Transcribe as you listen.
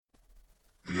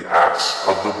Axe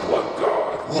of the Blood God.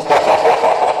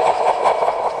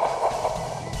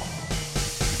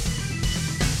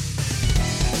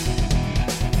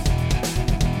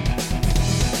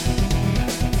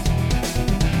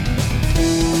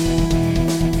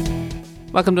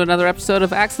 Welcome to another episode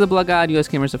of Axe of the Blood God, US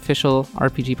Gamer's official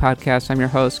RPG podcast. I'm your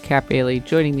host, Cap Bailey.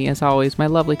 Joining me, as always, my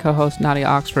lovely co-host, Nadia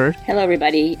Oxford. Hello,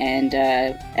 everybody, and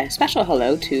a special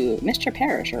hello to Mr.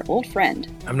 Parrish, our old friend.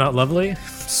 I'm not lovely?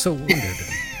 So wounded.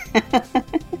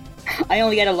 I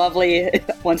only get a lovely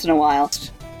once in a while.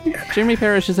 Jeremy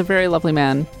Parrish is a very lovely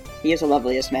man. He is the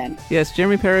loveliest man. Yes,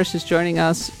 Jeremy Parrish is joining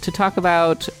us to talk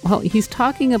about, well, he's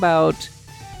talking about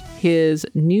his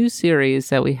new series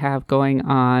that we have going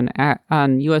on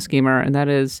US Gamer, and that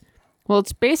is, well,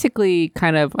 it's basically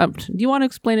kind of, do you want to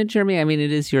explain it, Jeremy? I mean,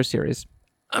 it is your series.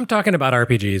 I'm talking about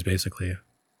RPGs, basically.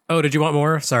 Oh, did you want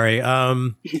more? Sorry.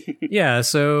 Yeah,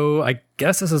 so I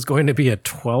guess this is going to be a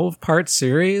 12-part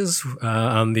series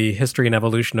on the history and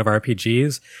evolution of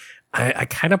RPGs. I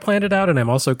kind of planned it out, and I'm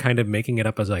also kind of making it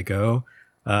up as I go.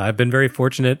 I've been very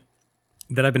fortunate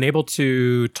that I've been able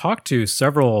to talk to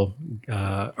several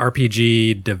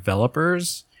RPG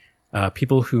developers,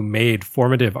 people who made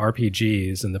formative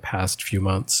RPGs in the past few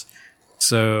months.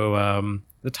 So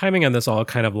the timing on this all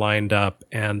kind of lined up.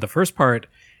 And the first part,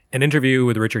 an interview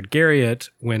with Richard Garriott,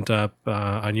 went up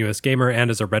on US Gamer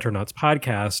and as a Retronauts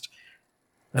podcast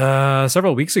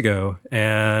several weeks ago.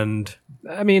 And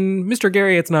I mean, Mr.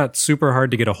 Garriott's not super hard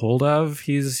to get a hold of.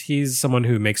 He's someone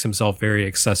who makes himself very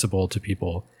accessible to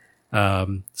people.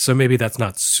 So maybe that's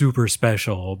not super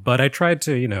special, but I tried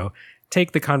to,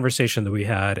 take the conversation that we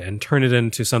had and turn it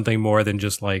into something more than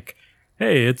just like,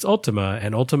 hey, it's Ultima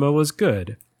and Ultima was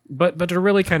good, but to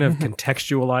really kind of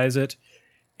contextualize it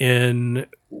in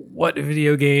what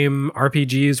video game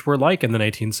RPGs were like in the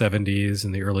 1970s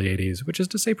and the early 80s, which is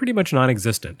to say pretty much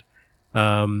non-existent.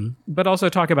 But also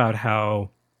talk about how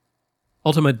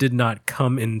Ultima did not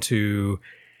come into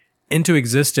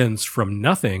existence from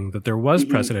nothing, that there was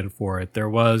precedent for it. There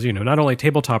was, not only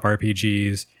tabletop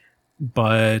RPGs,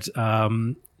 but,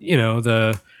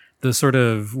 the sort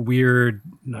of weird,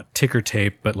 not ticker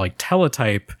tape, but like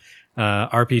Teletype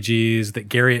RPGs that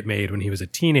Garriott made when he was a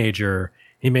teenager.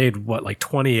 He made,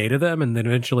 28 of them? And then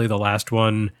eventually the last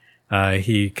one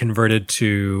he converted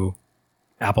to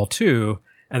Apple II,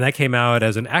 and that came out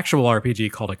as an actual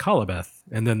RPG called Akalabeth,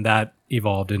 and then that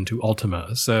evolved into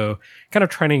Ultima. So kind of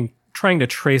trying to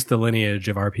trace the lineage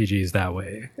of RPGs that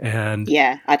way. And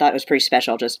yeah, I thought it was pretty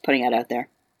special, just putting that out there.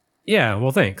 Yeah,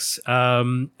 well, thanks.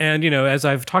 And, as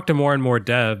I've talked to more and more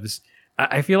devs,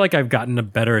 I feel like I've gotten a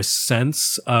better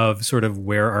sense of sort of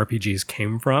where RPGs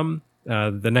came from.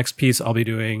 The next piece I'll be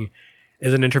doing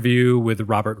is an interview with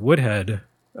Robert Woodhead,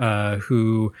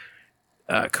 who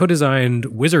co-designed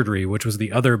Wizardry, which was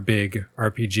the other big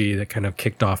RPG that kind of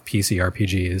kicked off PC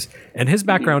RPGs. And his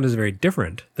background is very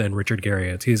different than Richard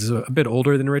Garriott's. He's a bit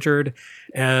older than Richard,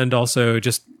 and also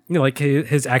just, like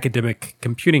his academic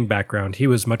computing background, he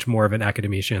was much more of an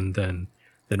academician than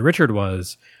Richard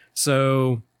was.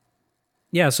 So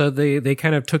yeah, so they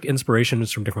kind of took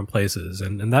inspirations from different places,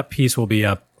 and that piece will be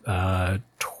up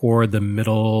toward the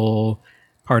middle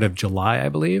part of July, I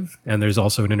believe. And there's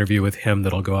also an interview with him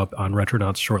that'll go up on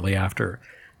Retronauts shortly after.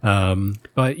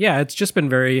 But yeah, it's just been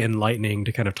very enlightening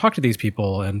to kind of talk to these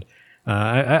people. And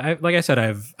I like I said,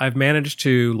 I've managed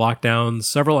to lock down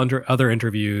several other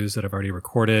interviews that I've already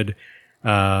recorded.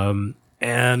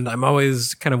 And I'm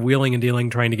always kind of wheeling and dealing,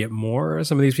 trying to get more.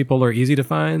 Some of these people are easy to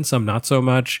find, some not so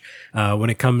much. When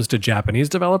it comes to Japanese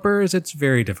developers, it's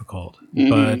very difficult.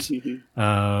 But,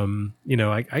 I'm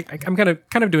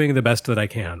kind of doing the best that I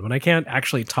can. When I can't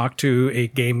actually talk to a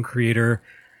game creator,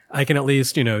 I can at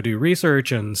least, do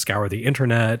research and scour the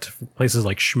internet, places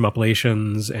like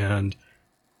Shmuplations, and,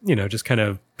 just kind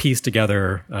of piece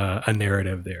together a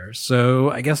narrative there. So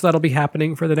I guess that'll be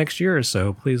happening for the next year or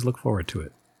so. Please look forward to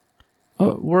it.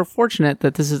 Oh, we're fortunate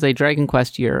that this is a Dragon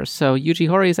Quest year, so Yuji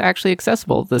Horii is actually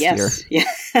accessible this year. Yeah.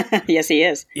 Yes, he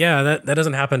is. Yeah, that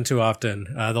doesn't happen too often.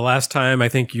 The last time I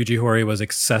think Yuji Horii was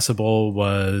accessible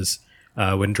was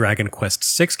when Dragon Quest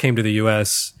VI came to the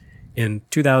US in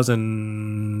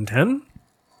 2010,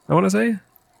 I want to say.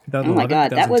 Oh my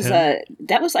god, that was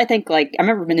I think, I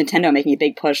remember Nintendo making a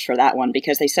big push for that one,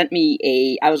 because they sent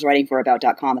me I was writing for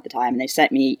About.com at the time, and they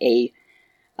sent me a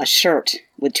shirt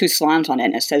with two slimes on it,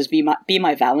 and it says be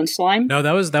my Valence slime. No,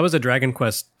 that was a Dragon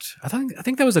Quest. I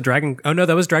think that was a Dragon. Oh no,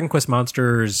 that was Dragon Quest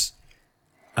Monsters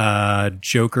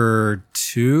Joker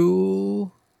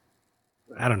 2.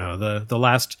 I don't know, the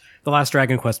last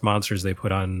Dragon Quest Monsters they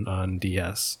put on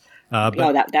DS.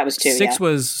 But that was 2. Six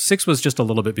was just a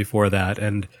little bit before that,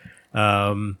 and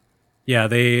Yeah,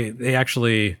 they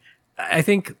actually, I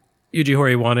think Yuji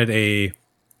Horii wanted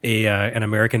an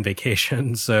American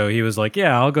vacation, so he was like,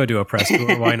 "Yeah, I'll go do a press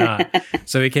tour. Why not?"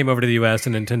 So he came over to the U.S.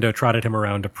 and Nintendo trotted him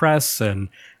around to press, and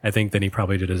I think then he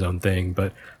probably did his own thing.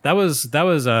 But that was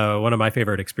one of my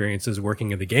favorite experiences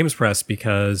working in the games press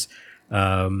because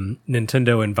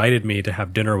Nintendo invited me to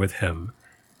have dinner with him,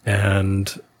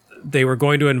 and they were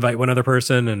going to invite one other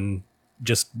person, and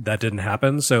just that didn't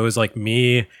happen. So it was like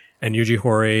me and Yuji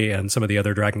Horii and some of the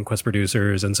other Dragon Quest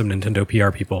producers and some Nintendo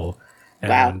PR people, and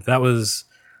wow. that was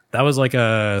like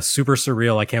a super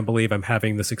surreal, I can't believe I'm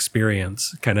having this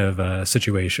experience kind of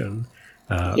situation.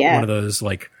 One of those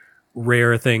like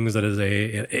rare things that is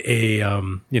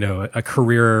a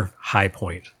career high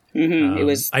point. Mm-hmm. It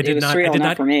was surreal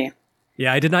enough for me.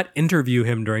 Yeah, I did not interview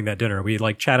him during that dinner. We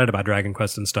like chatted about Dragon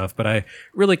Quest and stuff, but I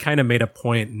really kind of made a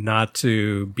point not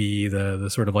to be the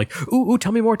sort of like, ooh,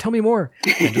 tell me more.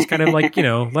 And just kind of like,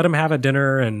 let him have a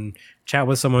dinner and chat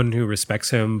with someone who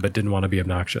respects him, but didn't want to be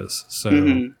obnoxious. So,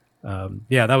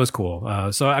 yeah, that was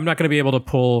cool. So I'm not going to be able to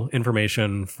pull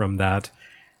information from that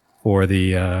for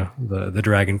the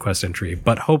Dragon Quest entry,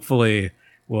 but hopefully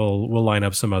we'll line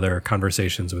up some other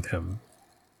conversations with him.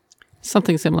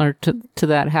 Something similar to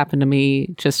that happened to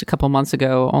me just a couple months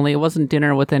ago, only it wasn't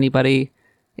dinner with anybody.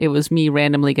 It was me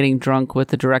randomly getting drunk with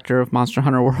the director of Monster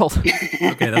Hunter World.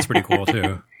 Okay, that's pretty cool,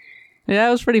 too. Yeah, it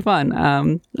was pretty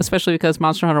fun, especially because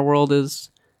Monster Hunter World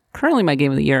is currently my game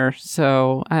of the year.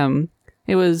 So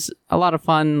it was a lot of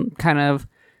fun kind of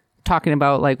talking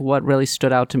about like what really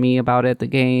stood out to me about it, the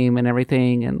game and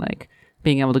everything, and like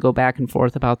being able to go back and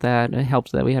forth about that. It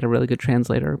helped that we had a really good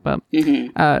translator. But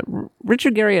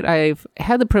Richard Garriott, I've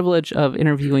had the privilege of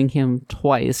interviewing him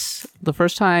twice. The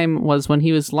first time was when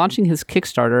he was launching his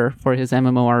Kickstarter for his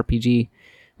MMORPG,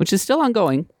 which is still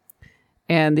ongoing.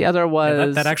 And the other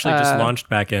was... that actually just launched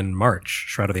back in March,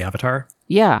 Shroud of the Avatar.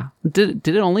 Yeah. Did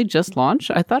it only just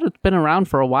launch? I thought it's been around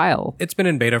for a while. It's been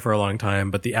in beta for a long time,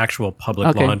 but the actual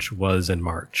public launch was in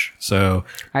March. So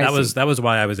that was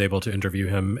why I was able to interview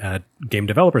him at Game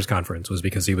Developers Conference, was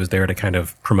because he was there to kind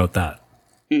of promote that.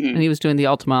 Mm-hmm. And he was doing the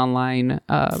Ultima Online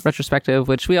retrospective,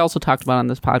 which we also talked about on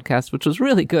this podcast, which was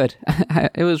really good.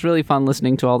 It was really fun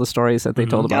listening to all the stories that they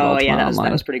told about Ultima Online.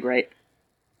 That was pretty great.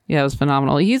 Yeah, it was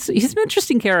phenomenal. He's an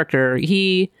interesting character.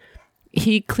 He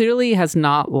clearly has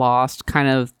not lost kind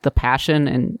of the passion,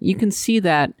 and you can see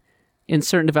that in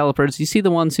certain developers. You see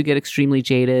the ones who get extremely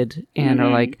jaded and are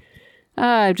like,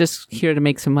 I'm just here to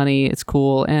make some money, it's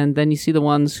cool. And then you see the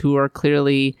ones who are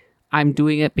clearly, I'm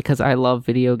doing it because I love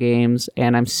video games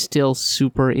and I'm still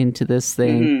super into this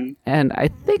thing. And I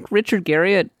think Richard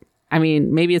Garriott, I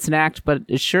mean, maybe it's an act, but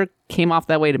it sure came off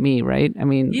that way to me, right? I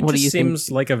mean, what do you think? He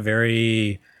seems like a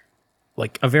very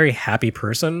happy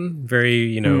person,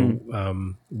 very,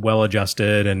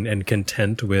 well-adjusted and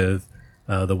content with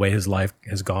the way his life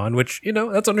has gone, which,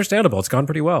 that's understandable. It's gone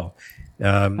pretty well.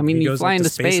 I mean, he fly into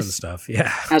space and stuff.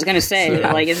 Yeah. I was going to say,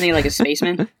 isn't he like a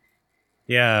spaceman?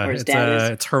 Yeah,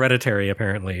 it's hereditary,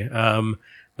 apparently.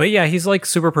 But yeah, he's like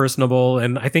super personable,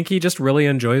 and I think he just really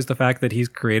enjoys the fact that he's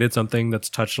created something that's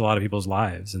touched a lot of people's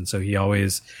lives. And so he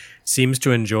always seems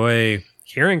to enjoy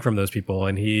hearing from those people,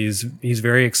 and he's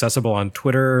very accessible on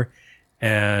Twitter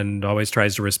and always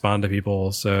tries to respond to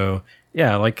people. So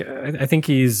yeah, like I think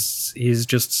he's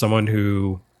just someone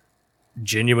who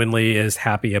genuinely is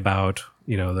happy about,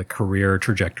 the career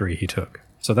trajectory he took.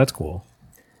 So that's cool.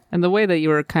 And the way that you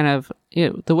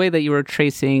were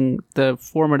tracing the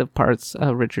formative parts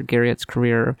of Richard Garriott's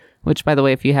career, which, by the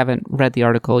way, if you haven't read the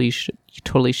article, you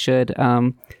totally should.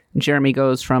 Jeremy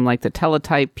goes from like the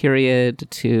Teletype period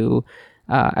to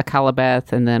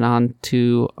Akalabeth, and then on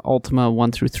to Ultima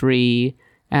 1 through 3,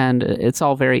 and it's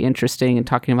all very interesting and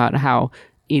talking about how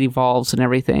it evolves and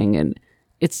everything. And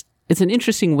it's an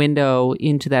interesting window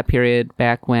into that period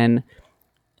back when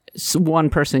one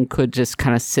person could just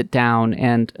kind of sit down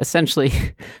and essentially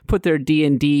put their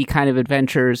D&D kind of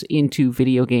adventures into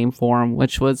video game form,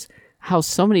 which was how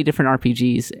so many different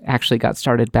RPGs actually got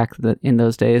started back in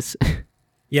those days.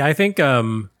 Yeah, I think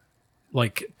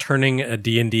like turning a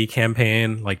D&D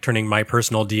campaign, like turning my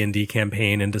personal D&D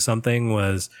campaign into something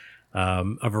was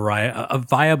a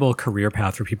viable career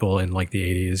path for people in like the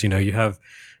 80s. You have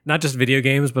not just video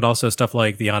games, but also stuff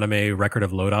like the anime Record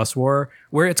of Lodoss War,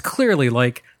 where it's clearly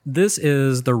like, this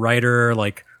is the writer,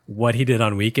 like what he did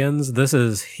on weekends. This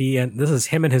is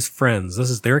him and his friends.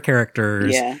 This is their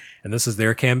characters, and this is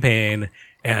their campaign.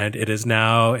 And it is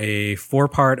now a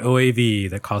 4-part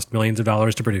OAV that cost millions of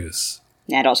dollars to produce.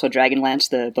 And also Dragonlance,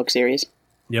 the book series.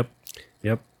 Yep.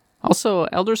 Also,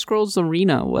 Elder Scrolls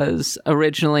Arena was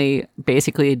originally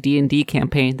basically a D&D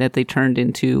campaign that they turned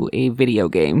into a video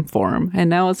game form. And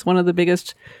now it's one of the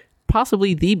biggest,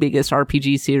 possibly the biggest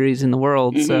RPG series in the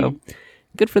world. Mm-hmm. So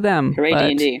good for them.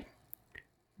 Hooray, D&D.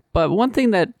 But one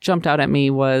thing that jumped out at me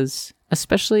was,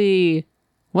 especially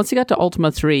once he got to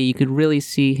Ultima 3, you could really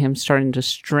see him starting to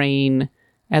strain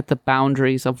at the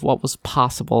boundaries of what was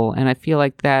possible. And I feel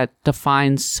like that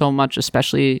defines so much,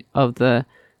 especially of the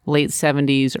late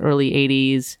 70s, early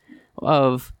 80s,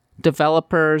 of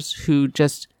developers who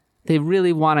just, they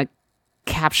really want to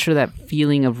capture that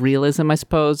feeling of realism, I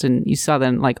suppose. And you saw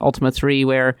then like Ultima 3,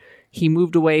 where he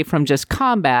moved away from just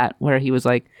combat, where he was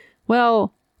like,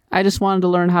 well, I just wanted to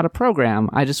learn how to program.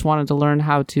 I just wanted to learn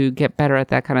how to get better at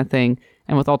that kind of thing.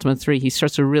 And with Ultima 3, he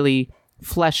starts to really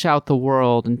flesh out the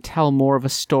world and tell more of a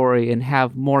story and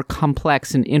have more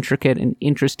complex and intricate and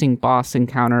interesting boss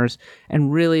encounters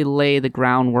and really lay the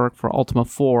groundwork for Ultima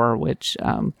 4, which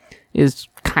is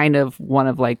kind of one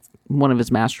of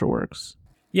his masterworks.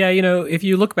 Yeah, if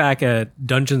you look back at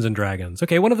Dungeons and Dragons,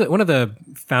 okay, one of the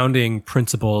founding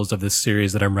principles of this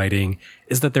series that I'm writing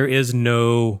is that there is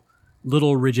no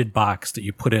little rigid box that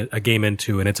you put a game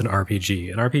into and it's an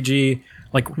RPG. An RPG,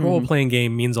 like role-playing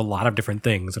game, means a lot of different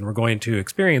things, and we're going to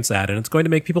experience that, and it's going to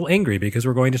make people angry because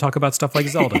we're going to talk about stuff like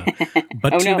Zelda.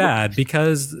 But too bad,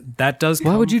 because that does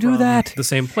come Why would you do that? The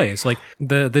same place. Like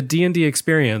the D&D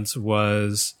experience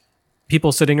was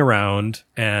people sitting around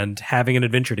and having an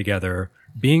adventure together,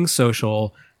 being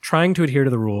social, trying to adhere to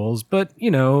the rules, but,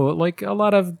 like a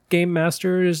lot of game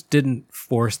masters didn't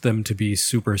force them to be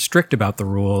super strict about the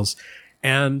rules.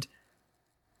 And,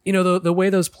 the way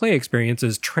those play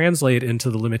experiences translate into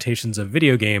the limitations of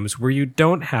video games, where you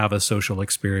don't have a social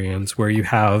experience, where you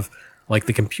have, like,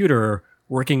 the computer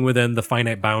working within the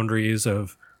finite boundaries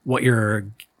of what your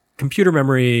computer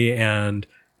memory and,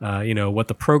 what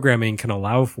the programming can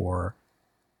allow for.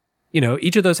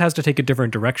 Each of those has to take a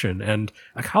different direction. And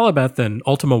Akalabeth and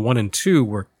Ultima 1 and 2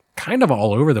 were kind of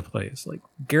all over the place. Like,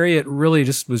 Garriott really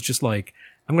was just like,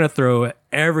 I'm going to throw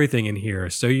everything in here.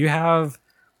 So you have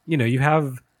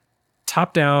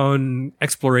top-down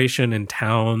exploration in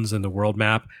towns and the world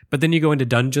map, but then you go into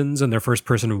dungeons and they're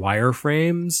first-person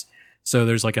wireframes. So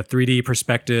there's like a 3D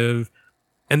perspective.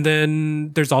 And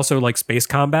then there's also like space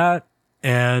combat.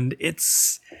 And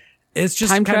it's just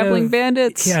time traveling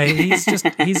bandits. Yeah,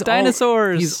 he's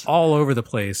dinosaurs. He's all over the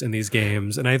place in these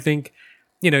games. And I think,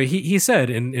 he said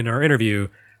in our interview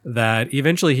that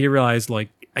eventually he realized, like,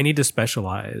 I need to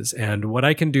specialize, and what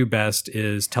I can do best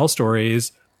is tell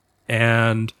stories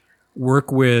and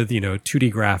work with,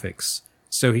 2D graphics.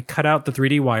 So he cut out the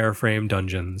 3D wireframe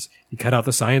dungeons. He cut out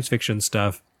the science fiction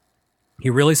stuff. He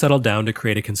really settled down to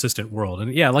create a consistent world.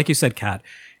 And yeah, like you said, Kat,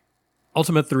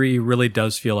 Ultima 3 really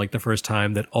does feel like the first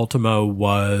time that Ultima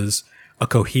was a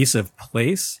cohesive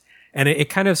place. And it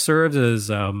kind of serves as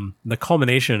the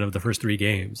culmination of the first three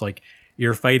games. Like,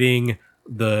 you're fighting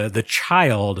the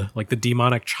child, like the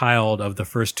demonic child of the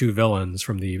first two villains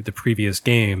from the previous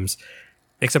games.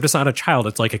 Except it's not a child,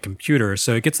 it's like a computer.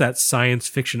 So it gets that science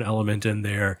fiction element in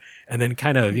there and then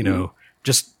kind of,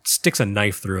 just sticks a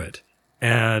knife through it.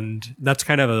 And that's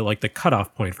kind of like the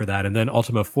cutoff point for that. And then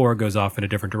Ultima 4 goes off in a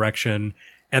different direction.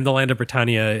 And the Land of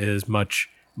Britannia is much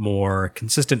more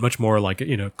consistent, much more like,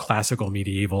 classical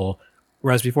medieval.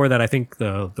 Whereas before that, I think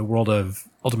the world of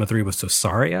Ultima 3 was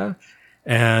Sosaria.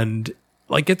 And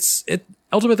like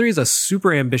Ultima 3 is a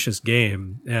super ambitious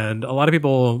game. And a lot of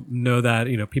people know that,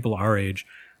 people our age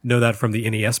know that from the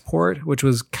NES port, which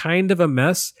was kind of a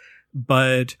mess,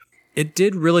 but it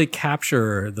did really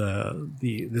capture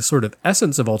the sort of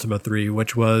essence of Ultima 3,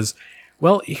 which was,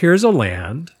 well, here's a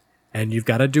land and you've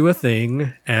got to do a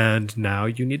thing. And now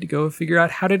you need to go figure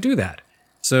out how to do that.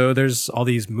 So there's all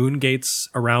these moon gates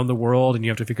around the world, and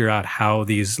you have to figure out how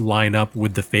these line up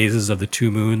with the phases of the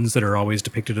two moons that are always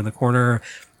depicted in the corner.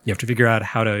 You have to figure out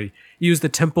how to use the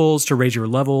temples to raise your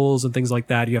levels and things like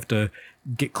that. You have to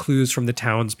get clues from the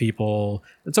townspeople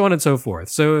and so on and so forth.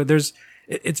 So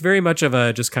it's very much of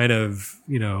a just kind of,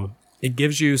 it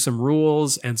gives you some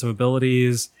rules and some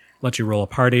abilities, lets you roll a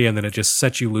party, and then it just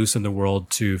sets you loose in the world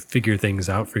to figure things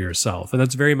out for yourself. And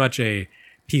that's very much a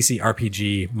PC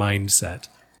RPG mindset.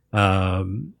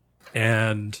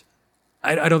 And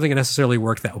I don't think it necessarily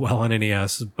worked that well on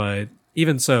NES, but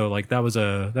even so, like that was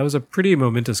a pretty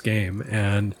momentous game,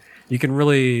 and you can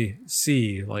really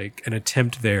see like an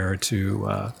attempt there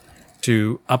to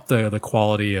up the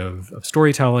quality of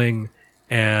storytelling,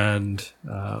 and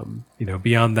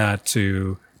beyond that,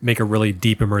 to make a really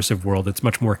deep immersive world that's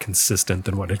much more consistent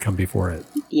than what had come before it.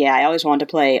 Yeah, I always wanted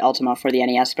to play Ultima for the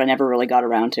NES, but I never really got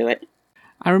around to it.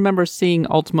 I remember seeing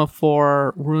Ultima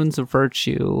 4 Runes of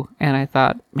Virtue, and I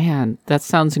thought, man, that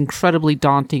sounds incredibly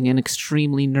daunting and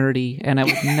extremely nerdy, and I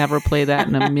would never play that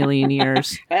in a million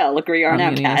years. Well, look where you are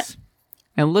now, Kat.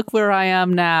 And look where I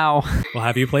am now. Well,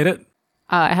 have you played it?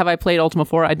 Have I played Ultima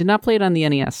 4? I did not play it on the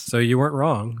NES. So you weren't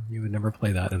wrong. You would never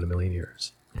play that in a million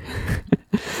years.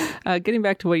 Getting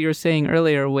back to what you were saying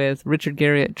earlier with Richard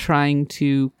Garriott trying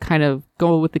to kind of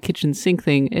go with the kitchen sink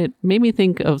thing, it made me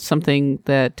think of something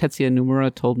that Tetsuya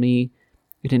Nomura told me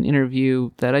in an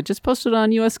interview that I just posted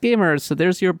on US Gamers. So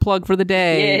there's your plug for the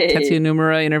day. Yay. Tetsuya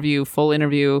Nomura interview, full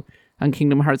interview on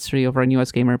Kingdom Hearts 3 over on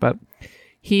US Gamer. But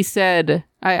he said,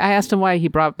 I asked him why he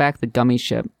brought back the gummy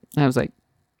ship. And I was like,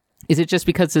 is it just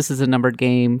because this is a numbered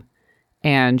game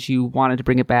and you wanted to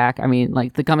bring it back? I mean,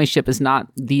 like, the gummy ship is not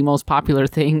the most popular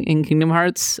thing in Kingdom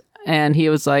Hearts. And he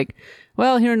was like,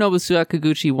 well, Hironobu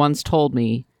Sakaguchi once told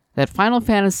me that Final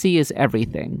Fantasy is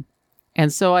everything.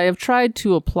 And so I have tried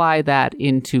to apply that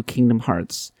into Kingdom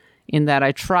Hearts, in that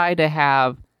I try to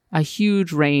have a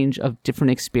huge range of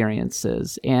different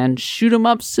experiences, and shoot 'em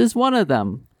ups is one of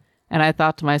them. And I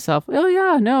thought to myself, oh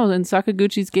yeah, no, in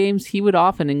Sakaguchi's games, he would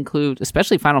often include,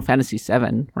 especially Final Fantasy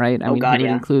VII, right? He would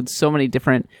include so many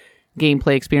different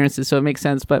gameplay experiences, so it makes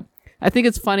sense. But I think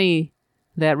it's funny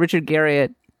that Richard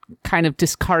Garriott kind of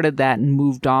discarded that and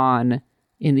moved on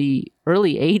in the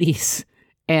early 80s.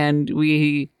 And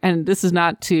this is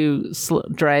not to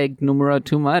drag Nomura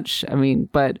too much, I mean,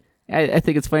 but I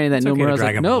think it's funny that Nomura's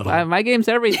like, nope, my game's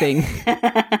everything.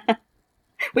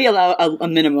 We allow a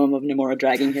minimum of Nomura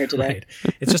dragging here today.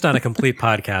 Right. It's just not a complete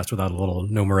podcast without a little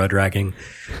Nomura dragging.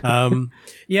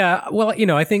 Yeah, well,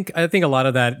 I think a lot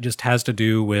of that just has to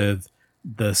do with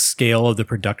the scale of the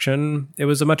production. It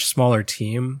was a much smaller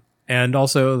team, and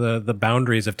also the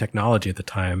boundaries of technology at the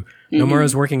time. Mm-hmm. Nomura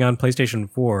was working on PlayStation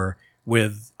 4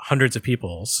 with hundreds of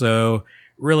people, so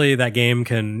really that game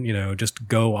can just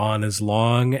go on as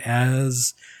long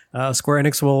as Square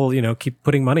Enix will keep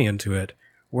putting money into it.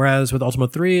 Whereas with Ultima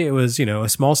 3, it was, a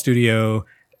small studio.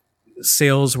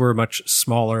 Sales were much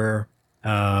smaller.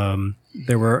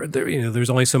 There was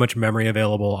only so much memory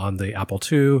available on the Apple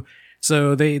II.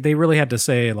 So they really had to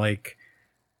say, like,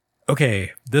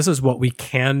 okay, this is what we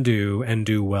can do and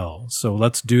do well. So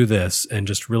let's do this and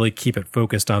just really keep it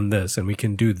focused on this. And we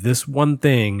can do this one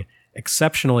thing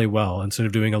exceptionally well instead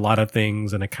of doing a lot of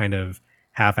things in a kind of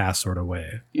half-ass sort of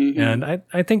way. Mm-hmm. And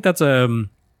I think that's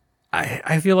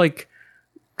I feel like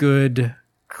good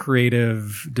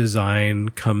creative design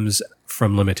comes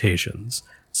from limitations.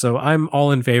 So I'm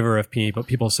all in favor of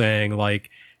people saying, like,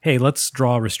 hey, let's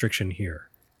draw a restriction here.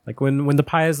 Like when the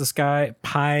pie is the sky,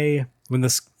 when the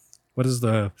sky's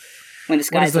the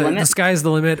limit? The sky's the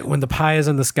limit. When the pie is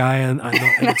in the sky and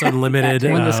it's unlimited.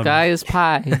 When the sky is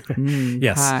pie.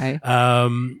 Yes. Pie.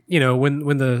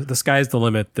 When the sky's the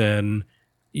limit, then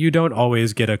you don't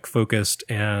always get a focused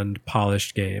and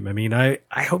polished game. I mean, I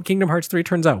hope Kingdom Hearts 3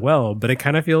 turns out well, but it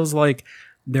kind of feels like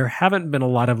there haven't been a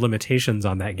lot of limitations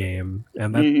on that game.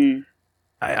 And that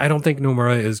I don't think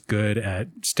Nomura is good at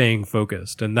staying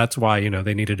focused. And that's why,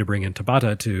 they needed to bring in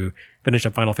Tabata to finish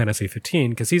up Final Fantasy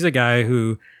 15, because he's a guy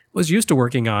who was used to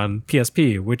working on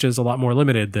PSP, which is a lot more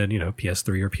limited than,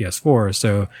 PS3 or PS4.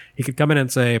 So he could come in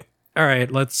and say, all right,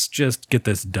 let's just get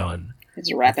this done.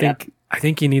 Let's wrap it up. I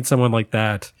think you need someone like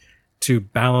that to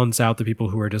balance out the people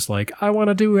who are just like, I want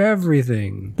to do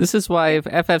everything. This is why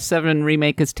FF7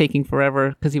 Remake is taking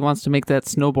forever, because he wants to make that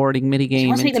snowboarding minigame he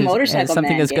wants to make the motorcycle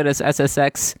something man as good as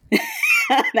SSX.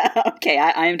 Okay,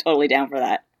 I am totally down for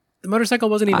that. The motorcycle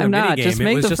wasn't even a minigame. Just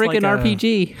make the freaking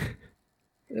RPG.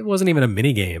 It wasn't even a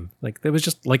minigame. Like, it was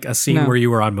just like a scene where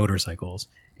you were on motorcycles.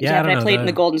 Yeah, but I played in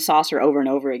the Golden Saucer over and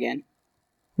over again.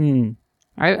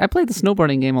 I played the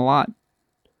snowboarding game a lot.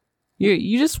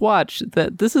 You just watch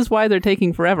that. This is why they're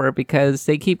taking forever, because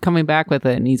they keep coming back with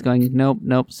it, and he's going,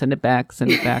 nope, send it back.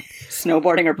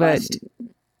 Snowboarding or bust.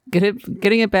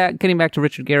 Getting back to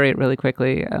Richard Garriott really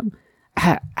quickly.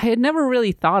 I had never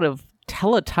really thought of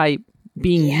Teletype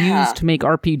being used to make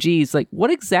RPGs. Like, what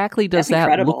exactly does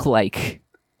that look like?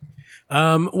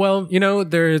 Well,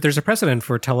 there's a precedent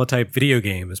for Teletype video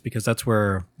games, because that's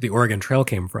where the Oregon Trail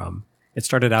came from. It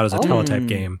started out as a Teletype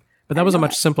game, but that was a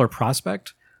much simpler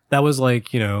prospect. That was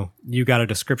like, you got a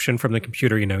description from the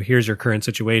computer, here's your current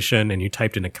situation, and you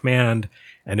typed in a command,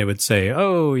 and it would say,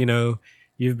 oh,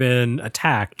 you've been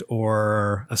attacked,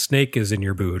 or a snake is in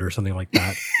your boot, or something like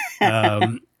that.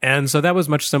 And so that was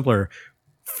much simpler.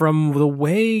 From the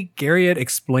way Garriott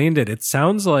explained it, it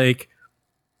sounds like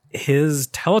his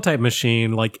Teletype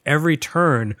machine, like every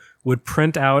turn, would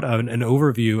print out an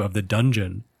overview of the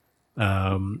dungeon.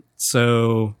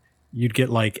 So you'd get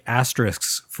like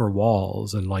asterisks for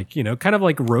walls and like, kind of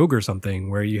like Rogue or something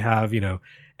where you have,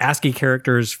 ASCII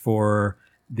characters for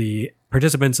the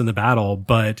participants in the battle,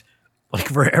 but like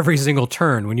for every single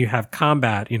turn when you have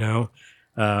combat,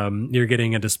 you're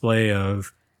getting a display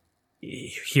of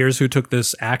here's who took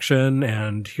this action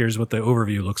and here's what the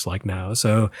overview looks like now.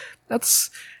 So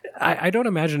I don't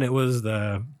imagine it was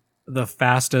the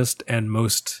fastest and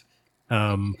most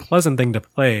pleasant thing to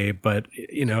play, but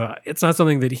it's not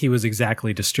something that he was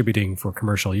exactly distributing for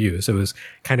commercial use. It was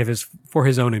kind of for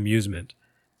his own amusement.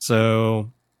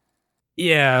 So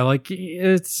yeah, like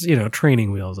it's,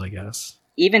 training wheels, I guess.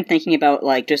 Even thinking about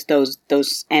like just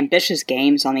those ambitious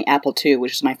games on the Apple II,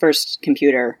 which was my first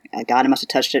computer. God, I must have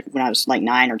touched it when I was like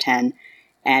 9 or 10,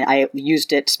 and I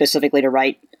used it specifically to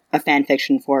write a fan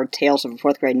fiction for Tales of a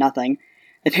Fourth Grade Nothing.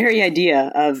 The very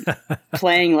idea of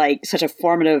playing like such a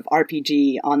formative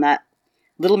RPG on that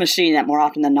little machine that more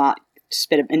often than not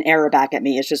spit an error back at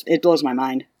me, it blows my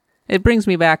mind. It brings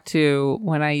me back to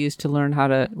when I used to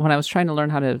when I was trying to learn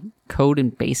how to code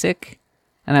in BASIC,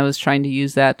 and I was trying to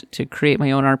use that to create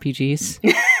my own RPGs.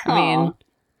 I mean,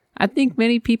 I think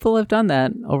many people have done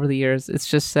that over the years. It's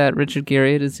just that Richard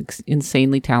Garriott is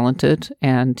insanely talented,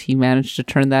 and he managed to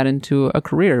turn that into a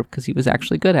career because he was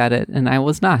actually good at it, and I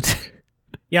was not.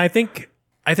 Yeah, I think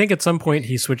at some point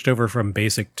he switched over from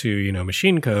BASIC to,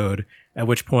 machine code, at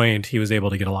which point he was able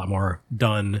to get a lot more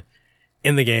done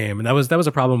in the game. And that was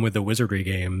a problem with the Wizardry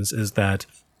games, is that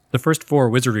the first 4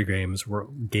 Wizardry games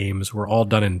were all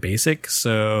done in BASIC.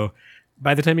 So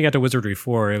by the time you got to Wizardry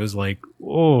 4, it was like,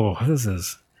 oh, this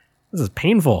is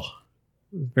painful.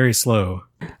 Very slow.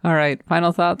 All right.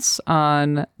 Final thoughts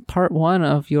on part 1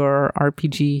 of your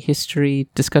RPG history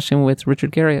discussion with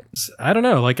Richard Garriott. I don't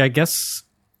know. Like, I guess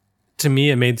to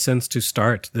me, it made sense to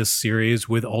start this series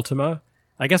with Ultima.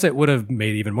 I guess it would have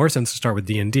made even more sense to start with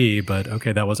D&D, but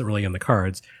okay, that wasn't really in the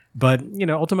cards. But,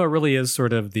 Ultima really is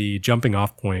sort of the jumping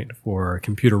off point for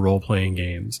computer role-playing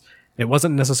games. It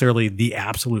wasn't necessarily the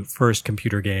absolute first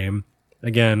computer game.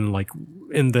 Again, like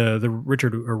in the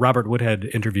Robert Woodhead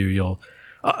interview,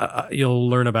 you'll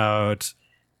learn about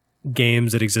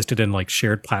games that existed in like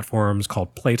shared platforms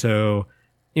called Plato.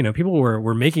 People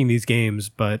were making these games,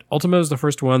 but Ultima is the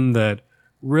first one that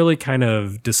really kind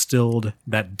of distilled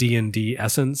that D&D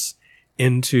essence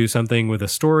into something with a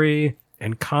story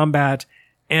and combat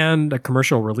and a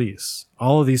commercial release.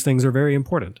 All of these things are very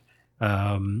important.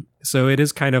 So it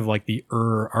is kind of like the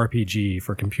RPG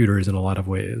for computers in a lot of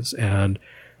ways. And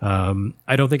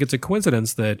I don't think it's a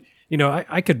coincidence that,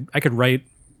 I could write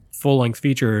full-length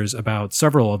features about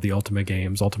several of the Ultima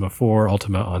games, Ultima 4,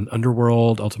 Ultima on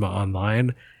Underworld, Ultima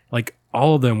Online. Like,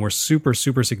 all of them were super,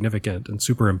 super significant and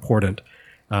super important.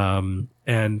 And,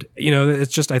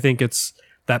 it's just, I think it's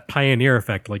that pioneer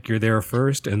effect. Like, you're there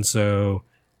first, and so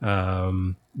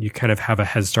you kind of have a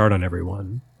head start on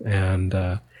everyone.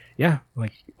 And yeah,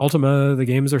 like Ultima, the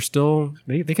games are still,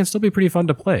 they can still be pretty fun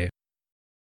to play.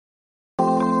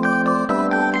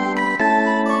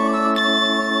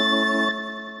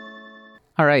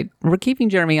 All right, we're keeping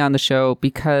Jeremy on the show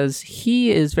because he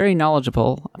is very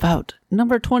knowledgeable about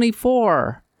number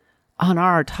 24 on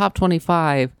our top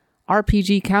 25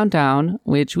 RPG countdown,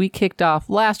 which we kicked off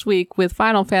last week with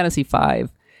Final Fantasy V.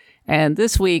 And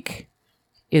this week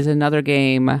is another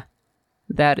game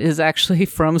that is actually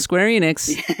from Square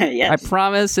Enix. Yes. I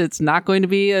promise it's not going to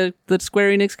be the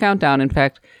Square Enix countdown. In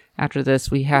fact, after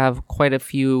this, we have quite a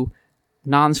few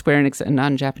non-Square Enix and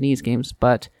non-Japanese games,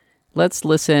 but let's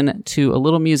listen to a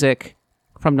little music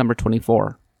from number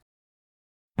 24.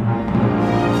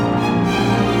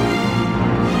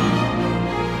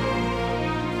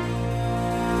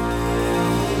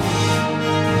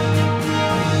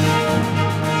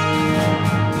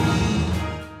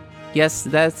 Yes,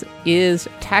 that is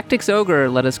Tactics Ogre,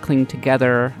 Let Us Cling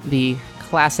Together, the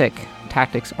classic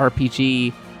Tactics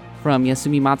RPG from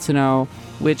Yasumi Matsuno,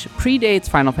 which predates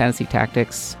Final Fantasy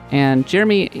Tactics. And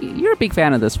Jeremy, you're a big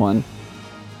fan of this one.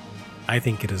 I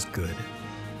think it is good.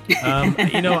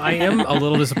 I am a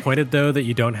little disappointed, though, that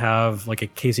you don't have like a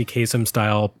Casey Kasem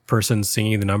style person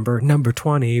singing the number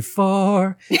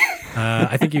 24.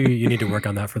 I think you need to work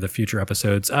on that for the future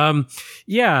episodes. Okay,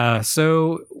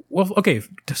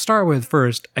 to start with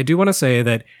first, I do want to say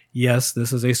that, yes,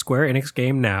 this is a Square Enix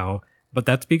game now, but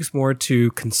that speaks more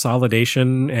to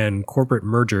consolidation and corporate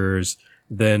mergers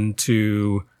than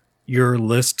to your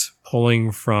list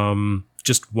pulling from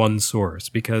just one source,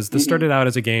 because this started out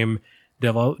as a game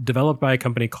developed by a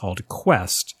company called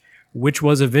Quest, which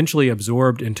was eventually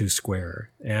absorbed into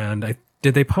Square. And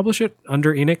did they publish it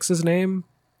under Enix's name?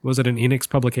 Was it an Enix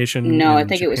publication? No, I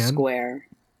think Japan? It was Square.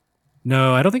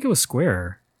 No, I don't think it was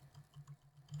Square.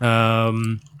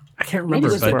 I can't remember.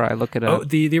 That's where I look it up.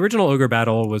 The original Ogre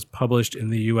Battle was published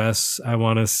in the U.S., I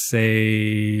want to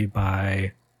say,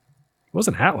 by... It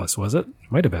wasn't Atlas, was it?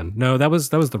 Might have been. No, that was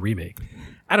the remake.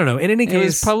 I don't know. In any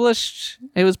case...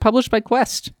 It was published by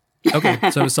Quest. Okay,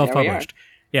 so it was self-published.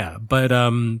 Yeah,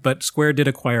 but Square did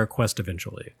acquire Quest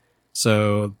eventually.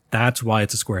 So that's why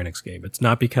it's a Square Enix game. It's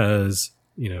not because,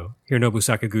 Hironobu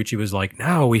Sakaguchi was like,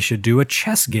 now we should do a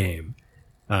chess game.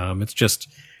 It's just...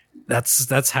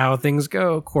 That's how things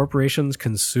go. Corporations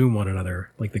consume one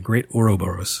another, like the great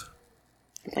Ouroboros.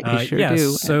 Like you sure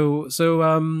do.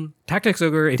 So Tactics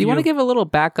Ogre. Do you want to give a little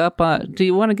backup? Do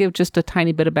you want to give just a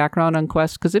tiny bit of background on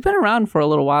Quest? Because they've been around for a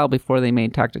little while before they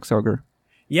made Tactics Ogre.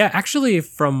 Yeah, actually,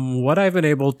 from what I've been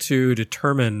able to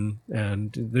determine,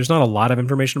 and there's not a lot of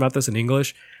information about this in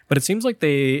English, but it seems like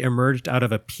they emerged out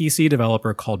of a PC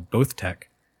developer called BothTech,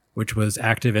 which was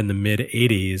active in the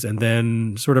mid-'80s, and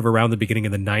then sort of around the beginning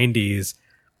of the '90s.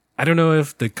 I don't know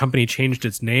if the company changed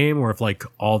its name or if like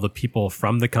all the people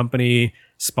from the company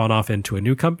spun off into a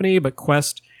new company, but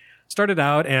Quest started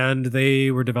out and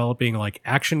they were developing like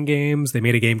action games. They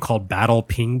made a game called Battle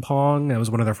Ping Pong. That was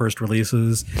one of their first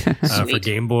releases for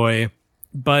Game Boy.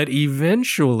 But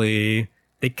eventually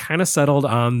they kind of settled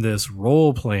on this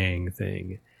role-playing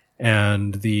thing.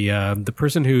 And the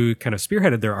person who kind of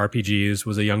spearheaded their RPGs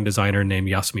was a young designer named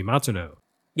Yasumi Matsuno.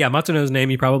 Yeah, Matsuno's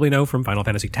name you probably know from Final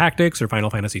Fantasy Tactics or Final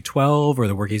Fantasy 12 or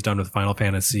the work he's done with Final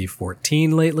Fantasy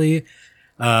 14 lately.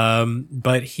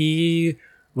 But he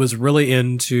was really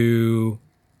into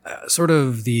sort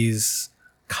of these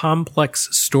complex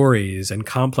stories and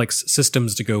complex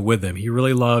systems to go with them. He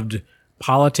really loved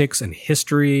politics and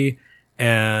history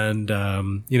and,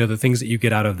 the things that you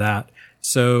get out of that.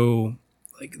 So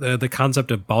like the concept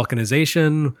of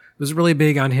balkanization was really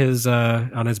big on his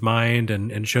mind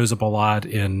and shows up a lot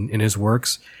in his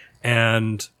works.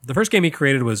 And the first game he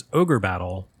created was Ogre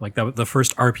Battle, like the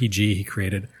first RPG he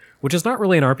created, which is not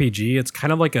really an RPG. It's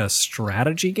kind of like a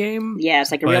strategy game. Yeah,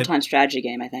 it's like a real-time strategy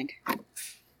game, I think.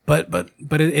 But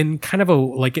in kind of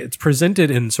it's presented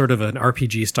in sort of an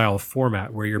RPG style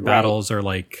format where your battles are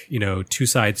like, two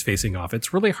sides facing off.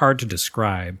 It's really hard to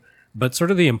describe. But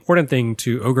sort of the important thing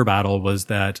to Ogre Battle was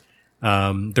that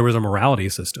there was a morality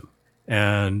system.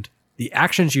 And the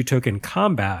actions you took in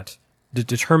combat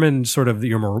determined sort of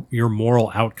your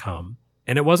moral outcome.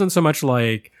 And it wasn't so much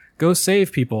like, go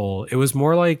save people. It was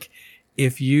more like,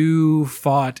 if you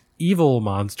fought evil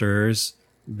monsters,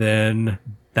 then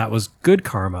that was good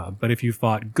karma. But if you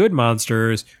fought good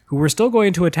monsters who were still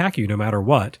going to attack you no matter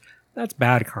what, that's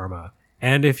bad karma.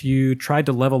 And if you tried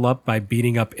to level up by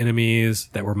beating up enemies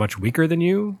that were much weaker than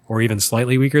you, or even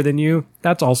slightly weaker than you,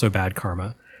 that's also bad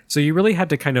karma. So you really had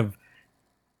to kind of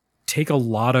take a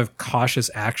lot of cautious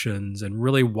actions and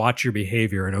really watch your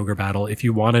behavior in Ogre Battle if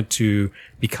you wanted to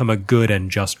become a good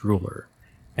and just ruler.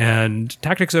 And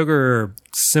Tactics Ogre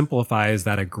simplifies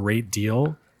that a great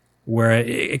deal, where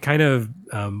it kind of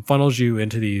funnels you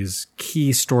into these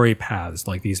key story paths,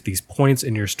 like these points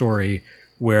in your story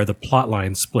where the plot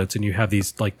line splits and you have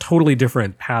these like totally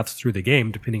different paths through the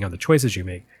game depending on the choices you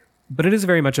make. But it is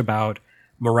very much about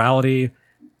morality.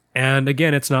 And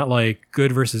again, it's not like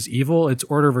good versus evil. It's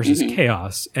order versus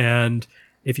chaos. And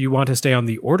if you want to stay on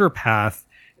the order path,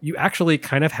 you actually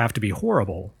kind of have to be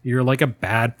horrible. You're like a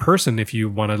bad person if you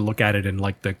want to look at it in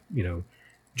like the,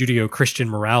 Judeo-Christian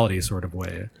morality sort of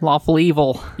way. Lawful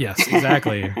evil. Yes,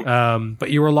 exactly.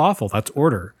 But you were lawful. That's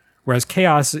order. Whereas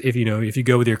chaos, if you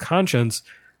go with your conscience,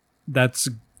 that's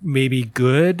maybe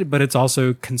good, but it's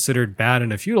also considered bad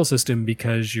in a feudal system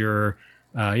because you're,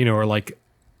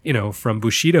 from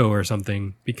Bushido or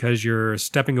something, because you're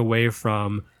stepping away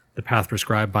from the path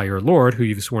prescribed by your lord, who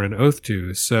you've sworn an oath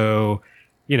to. So,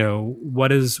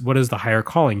 what is the higher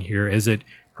calling here? Is it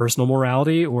personal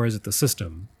morality or is it the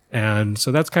system? And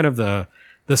so that's kind of the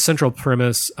central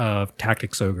premise of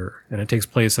Tactics Ogre. And it takes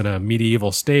place in a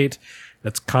medieval state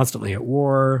that's constantly at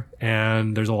war,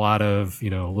 and there's a lot of,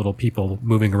 little people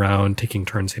moving around, taking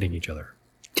turns hitting each other.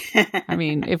 I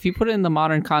mean, if you put it in the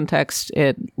modern context,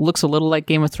 it looks a little like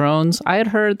Game of Thrones. I had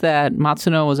heard that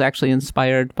Matsuno was actually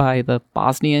inspired by the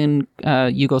Bosnian,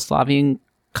 Yugoslavian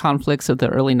conflicts of the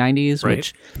early 90s, right,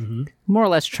 which more or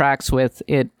less tracks with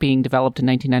it being developed in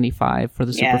 1995 for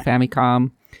the Super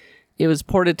Famicom. It was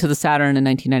ported to the Saturn in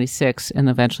 1996 and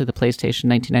eventually the PlayStation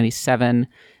in 1997.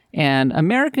 And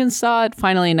Americans saw it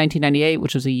finally in 1998,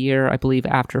 which was a year, I believe,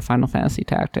 after Final Fantasy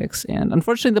Tactics. And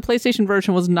unfortunately, the PlayStation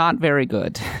version was not very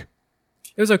good.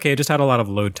 It was okay. It just had a lot of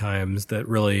load times that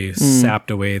really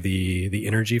sapped away the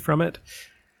energy from it.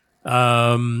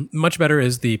 Much better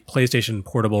is the PlayStation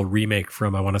Portable remake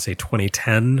from, I want to say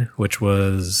 2010, which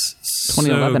was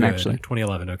 2011 so actually.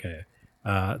 2011. Okay.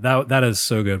 That is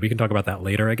so good. We can talk about that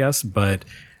later, I guess. But,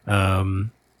 the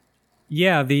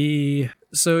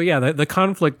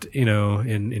conflict,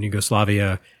 in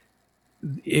Yugoslavia,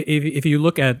 if you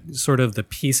look at sort of the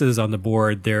pieces on the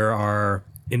board, there are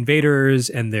invaders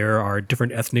and there are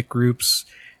different ethnic groups.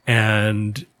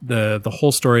 And the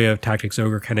whole story of Tactics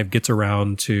Ogre kind of gets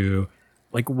around to,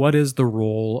 like, what is the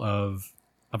role of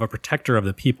a protector of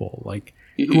the people? Like,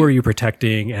 who are you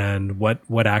protecting, and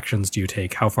what actions do you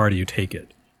take? How far do you take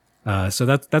it? So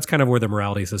that's kind of where the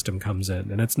morality system comes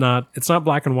in, and it's not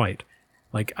black and white.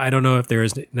 Like, I don't know if there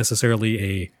is necessarily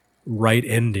a right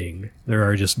ending. There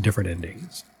are just different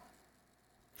endings.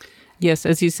 Yes,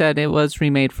 as you said, it was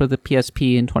remade for the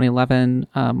PSP in 2011.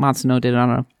 Matsuno did it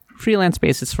on a freelance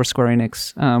basis for Square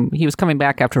Enix. He was coming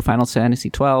back after Final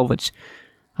Fantasy XII, which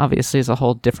obviously is a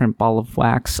whole different ball of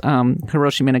wax.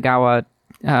 Hiroshi Minagawa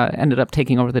ended up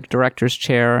taking over the director's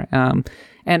chair.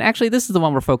 And actually, this is the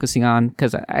one we're focusing on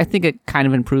because I think it kind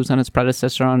of improves on its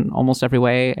predecessor on almost every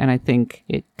way, and I think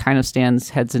it kind of stands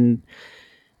heads and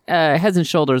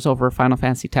shoulders over Final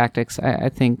Fantasy Tactics. I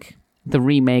think the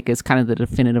remake is kind of the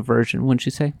definitive version, wouldn't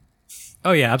you say?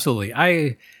 Oh yeah, absolutely.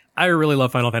 I really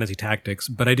love Final Fantasy Tactics,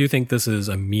 but I do think this is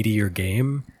a meatier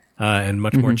game and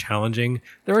much more challenging.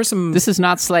 There are some. This is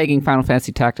not slagging Final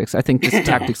Fantasy Tactics. I think this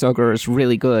Tactics Ogre is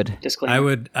really good.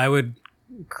 Disclaimer. I would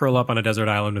curl up on a desert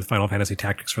island with Final Fantasy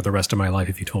Tactics for the rest of my life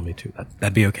if you told me to.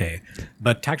 That'd be okay.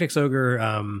 But Tactics Ogre,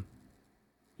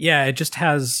 it just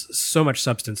has so much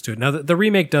substance to it. Now, the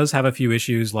remake does have a few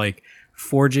issues, like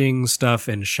forging stuff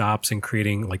in shops and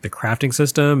creating, like, the crafting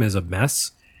system is a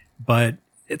mess, but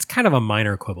it's kind of a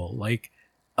minor quibble. Like,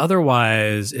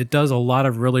 otherwise, it does a lot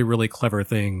of really, really clever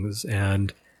things,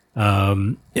 and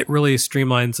it really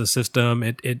streamlines the system.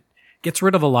 It gets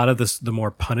rid of a lot of the more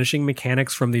punishing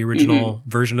mechanics from the original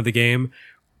version of the game.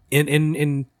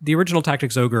 In the original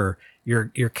Tactics Ogre,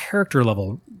 your character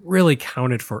level really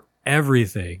counted for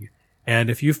everything. And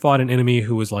if you fought an enemy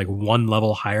who was like one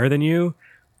level higher than you,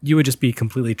 you would just be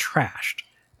completely trashed.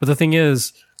 But the thing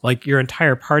is, like, your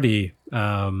entire party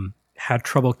had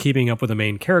trouble keeping up with the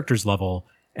main character's level,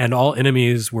 and all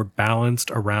enemies were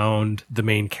balanced around the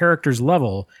main character's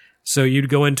level. So you'd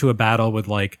go into a battle with,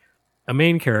 like, a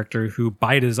main character who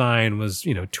by design was,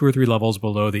 2 or 3 levels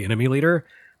below the enemy leader,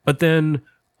 but then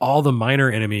all the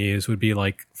minor enemies would be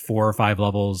like 4 or 5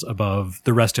 levels above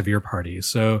the rest of your party.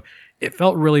 So it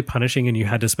felt really punishing, and you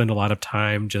had to spend a lot of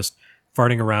time just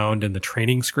farting around in the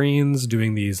training screens,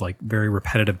 doing these, like, very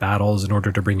repetitive battles in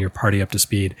order to bring your party up to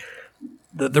speed.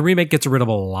 The remake gets rid of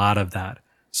a lot of that.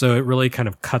 So it really kind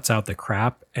of cuts out the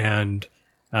crap, and,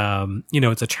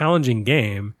 it's a challenging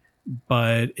game,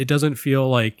 but it doesn't feel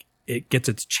like it gets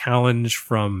its challenge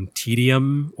from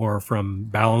tedium or from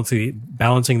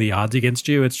balancing the odds against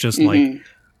you. It's just like,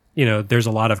 there's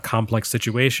a lot of complex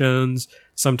situations.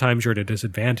 Sometimes you're at a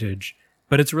disadvantage,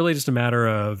 but it's really just a matter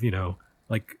of,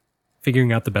 like,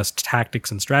 figuring out the best tactics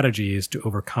and strategies to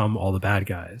overcome all the bad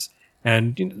guys.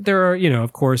 And there are,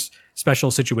 of course,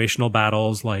 special situational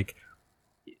battles, like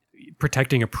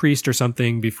protecting a priest or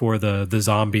something before the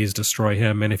zombies destroy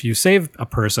him. And if you save a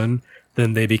person,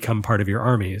 then they become part of your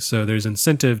army. So there's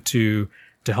incentive to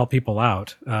help people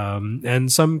out.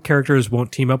 And some characters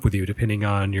won't team up with you depending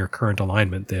on your current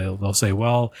alignment. They'll say,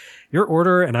 well, you're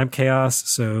Order and I'm Chaos,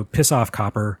 so piss off,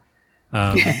 Copper.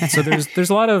 So there's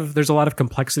a lot of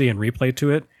complexity and replay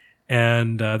to it.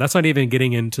 And that's not even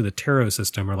getting into the tarot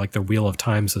system, or like the Wheel of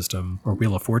Time system, or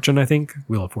Wheel of Fortune, I think.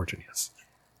 Wheel of Fortune, yes.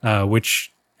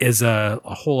 Which is a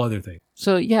whole other thing.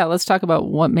 So yeah, let's talk about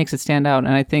what makes it stand out.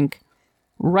 And I think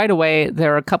right away,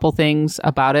 there are a couple things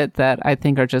about it that I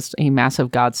think are just a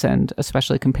massive godsend,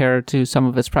 especially compared to some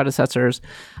of its predecessors.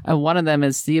 One of them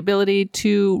is the ability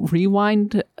to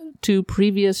rewind to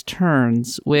previous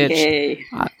turns, which,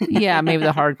 maybe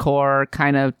the hardcore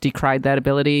kind of decried that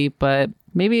ability, but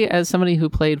maybe as somebody who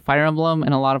played Fire Emblem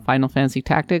and a lot of Final Fantasy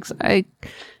Tactics,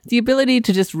 the ability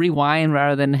to just rewind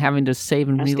rather than having to save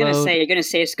and reload. I was going to say, you're going to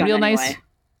save scum anyway. Nice.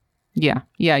 Yeah,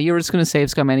 you were just going to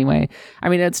save scum anyway. I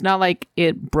mean, it's not like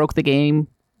it broke the game,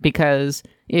 because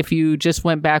if you just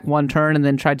went back one turn and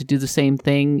then tried to do the same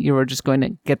thing, you were just going to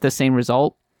get the same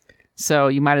result. So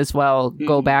you might as well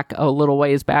go back a little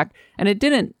ways back. And it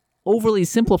didn't overly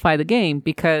simplify the game,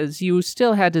 because you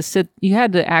still had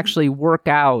to actually work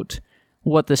out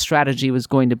what the strategy was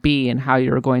going to be and how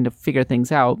you were going to figure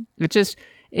things out.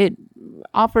 It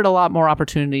offered a lot more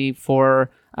opportunity for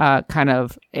kind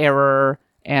of error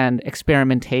and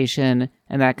experimentation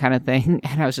and that kind of thing.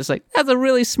 And I was just like, that's a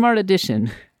really smart addition.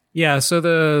 Yeah, so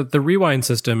the rewind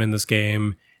system in this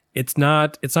game, it's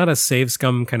not a save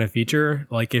scum kind of feature.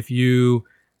 Like if you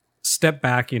step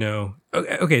back,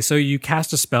 okay, so you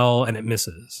cast a spell and it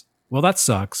misses. Well, that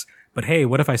sucks. But hey,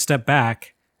 what if I step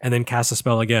back and then cast a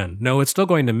spell again? No, it's still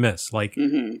going to miss. Like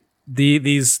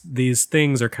these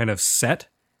things are kind of set,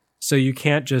 so you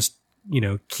can't just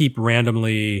keep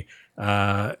randomly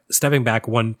stepping back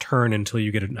one turn until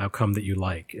you get an outcome that you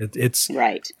like. It's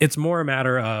right. It's more a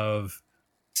matter of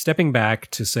stepping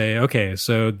back to say, okay,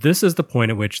 so this is the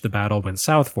point at which the battle went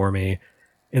south for me.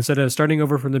 Instead of starting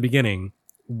over from the beginning,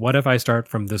 what if I start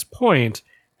from this point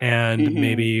and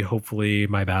maybe hopefully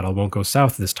my battle won't go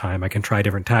south this time? I can try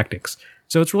different tactics.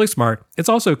 So it's really smart. It's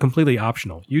also completely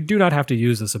optional. You do not have to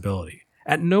use this ability.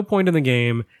 At no point in the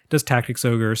game does Tactics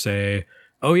Ogre say,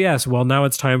 oh yes, well now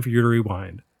it's time for you to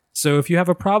rewind. So if you have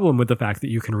a problem with the fact that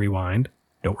you can rewind,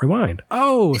 don't rewind.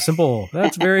 Oh, simple.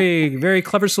 That's very, very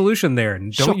clever solution there.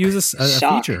 And don't use a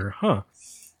feature, huh?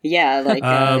 Yeah, like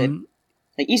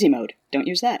easy mode. Don't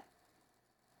use that.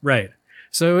 Right.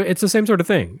 So it's the same sort of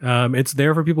thing. It's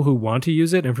there for people who want to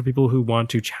use it, and for people who want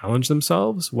to challenge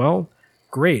themselves. Well,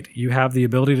 great. You have the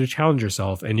ability to challenge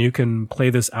yourself, and you can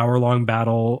play this hour-long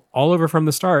battle all over from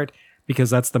the start because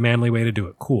that's the manly way to do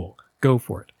it. Cool. Go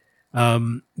for it.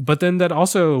 But then it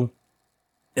also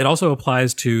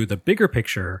applies to the bigger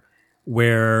picture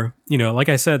where, like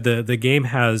I said, the game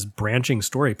has branching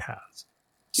story paths.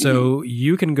 So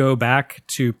you can go back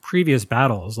to previous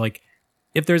battles. Like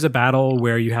if there's a battle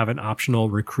where you have an optional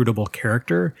recruitable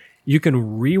character, you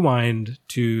can rewind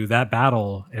to that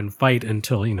battle and fight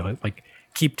until,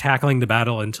 keep tackling the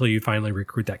battle until you finally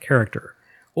recruit that character.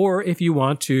 Or if you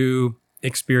want to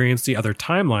experience the other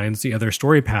timelines, the other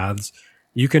story paths,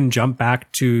 you can jump back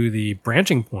to the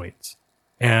branching points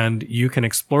and you can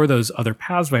explore those other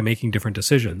paths by making different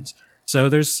decisions. So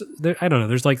there's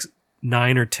like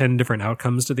 9 or 10 different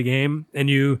outcomes to the game, and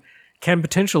you can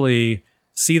potentially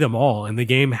see them all. And the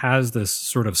game has this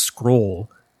sort of scroll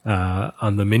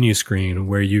on the menu screen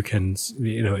where you can,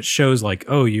 it shows like,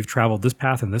 oh, you've traveled this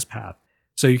path and this path.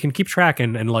 So you can keep track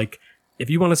and like, if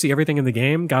you want to see everything in the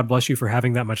game, God bless you for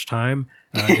having that much time.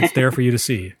 It's there for you to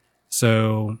see.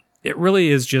 So it really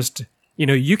is just,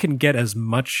 you can get as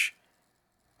much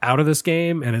out of this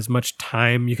game and as much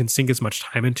time, you can sink as much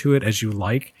time into it as you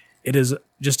like. It is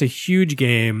just a huge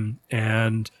game.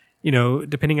 And,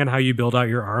 depending on how you build out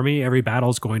your army, every battle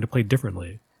is going to play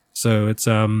differently. So it's,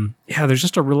 there's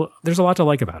a lot to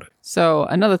like about it. So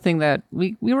another thing that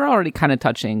we were already kind of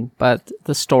touching, but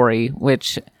the story,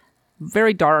 which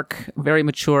very dark, very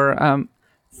mature.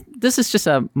 This is just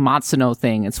a Matsuno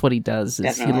thing. It's what he does.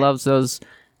 He loves those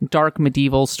dark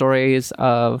medieval stories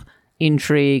of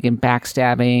intrigue and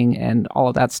backstabbing and all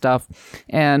of that stuff.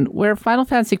 And where Final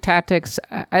Fantasy Tactics,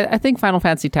 I think Final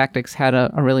Fantasy Tactics had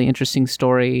a really interesting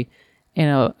story in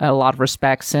a lot of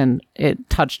respects, and it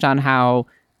touched on how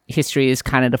history is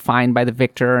kind of defined by the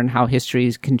victor and how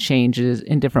histories can change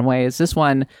in different ways. This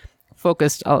one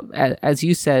focused, as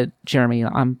you said, Jeremy,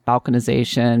 on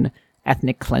balkanization,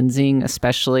 ethnic cleansing,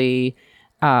 especially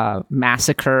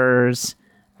massacres,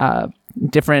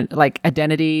 different like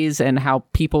identities, and how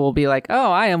people will be like,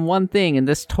 oh, I am one thing and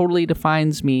this totally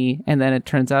defines me, and then it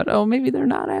turns out, oh, maybe they're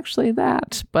not actually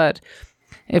that. But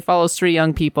it follows 3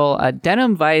 young people,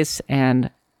 Denim, Vice, and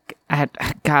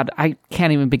I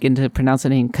can't even begin to pronounce the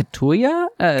name. Katya?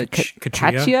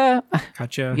 Katya?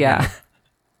 Yeah.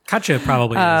 Katya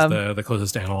probably is the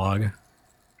closest analog.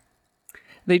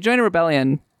 They join a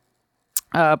rebellion,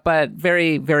 but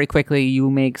very, very quickly you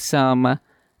make some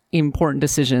important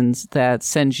decisions that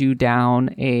send you down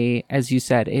as you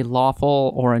said, a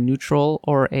lawful or a neutral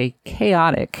or a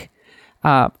chaotic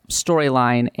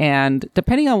storyline. And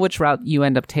depending on which route you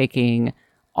end up taking,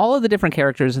 all of the different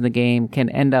characters in the game can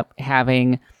end up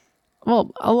having,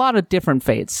 well, a lot of different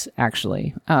fates,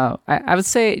 actually. I would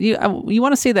say, you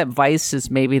want to say that Vice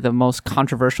is maybe the most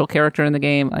controversial character in the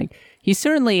game. Like, he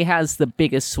certainly has the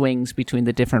biggest swings between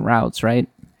the different routes, right?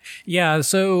 Yeah,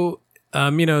 so,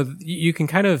 you can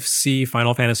kind of see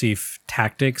Final Fantasy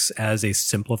Tactics as a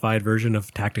simplified version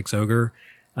of Tactics Ogre,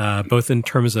 both in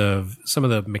terms of some of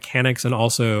the mechanics and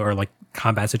also, or like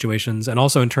combat situations, and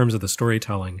also in terms of the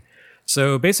storytelling.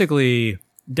 So basically,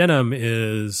 Denim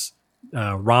is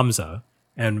Ramza,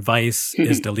 and Vice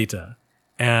is Delita.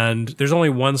 And there's only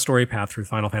one story path through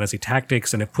Final Fantasy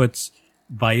Tactics, and it puts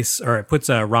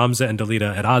Ramza and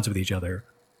Delita at odds with each other.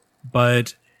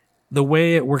 But the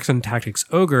way it works in Tactics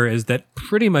Ogre is that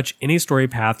pretty much any story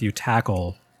path you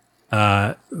tackle,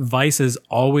 Vice is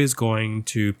always going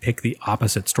to pick the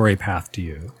opposite story path to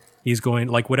you. He's going,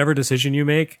 like, whatever decision you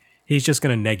make, he's just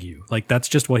going to neg you. Like, that's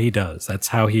just what he does. That's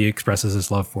how he expresses his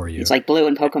love for you. It's like Blue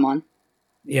in Pokemon.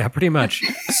 Yeah, pretty much.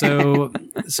 So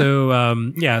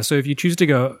if you choose to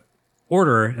go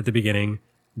Order at the beginning,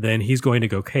 then he's going to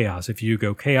go Chaos. If you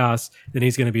go Chaos, then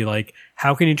he's going to be like,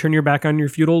 how can you turn your back on your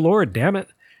feudal lord? Damn it.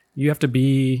 You have to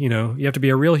be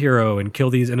a real hero and kill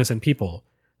these innocent people.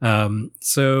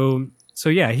 So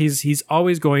yeah, he's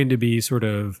always going to be sort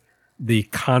of the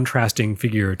contrasting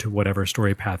figure to whatever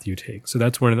story path you take. So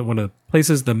that's one of the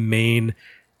places the main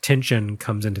tension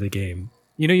comes into the game.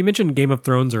 You mentioned Game of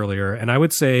Thrones earlier, and I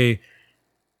would say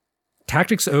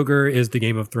Tactics Ogre is the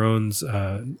Game of Thrones.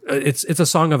 It's a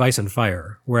Song of Ice and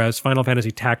Fire, whereas Final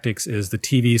Fantasy Tactics is the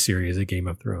TV series of Game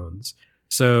of Thrones.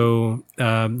 So,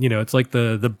 it's like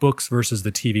the books versus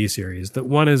the TV series. That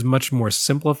one is much more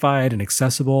simplified and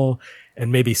accessible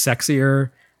and maybe sexier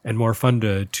and more fun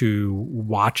to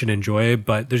watch and enjoy,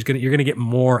 but you're going to get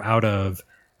more out of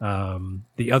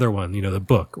the other one, the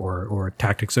book or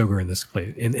Tactics Ogre in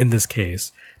this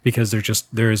case, because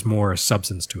there is more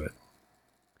substance to it.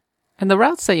 And the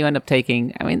routes that you end up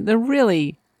taking, I mean, they're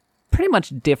really pretty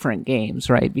much different games,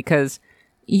 right? Because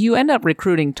you end up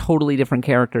recruiting totally different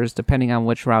characters depending on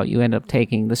which route you end up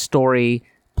taking. The story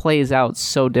plays out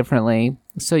so differently.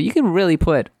 So you can really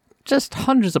put just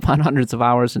hundreds upon hundreds of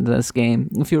hours into this game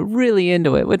if you're really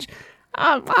into it, which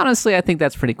honestly, I think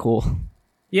that's pretty cool.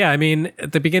 Yeah, I mean,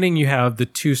 at the beginning you have the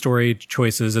two story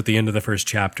choices at the end of the first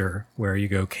chapter where you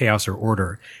go Chaos or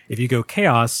Order. If you go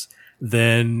Chaos,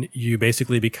 then you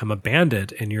basically become a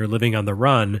bandit and you're living on the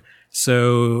run.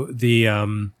 So the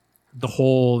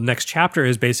whole next chapter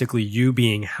is basically you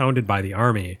being hounded by the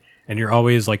army, and you're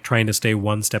always like trying to stay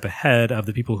one step ahead of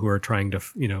the people who are trying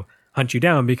to, hunt you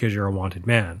down because you're a wanted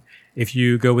man. If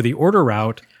you go with the Order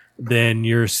route, then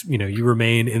you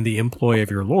remain in the employ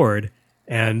of your lord.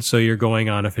 And so you're going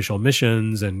on official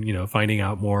missions and, finding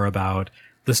out more about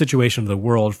the situation of the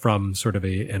world from sort of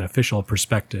an official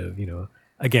perspective,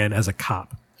 again, as a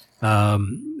cop.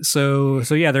 So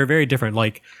yeah, they're very different.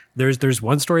 Like there's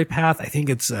one story path. I think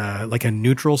it's, like a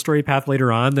neutral story path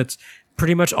later on. That's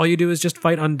pretty much all you do is just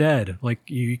fight undead. Like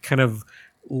you kind of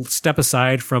step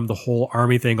aside from the whole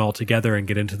army thing altogether and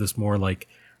get into this more like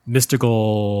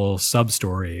mystical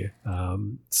sub-story.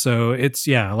 So it's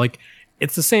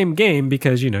the same game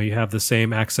because, you have the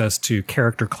same access to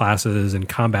character classes and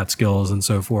combat skills and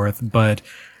so forth. But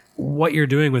what you're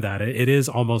doing with that, it is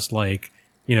almost like,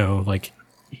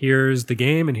 here's the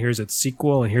game and here's its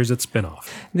sequel and here's its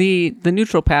spinoff. The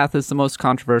neutral path is the most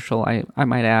controversial, I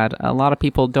might add. A lot of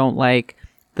people don't like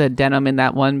the denim in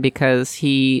that one because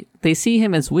they see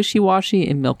him as wishy-washy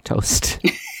and milquetoast.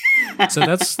 So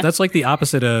that's like the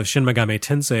opposite of Shin Megami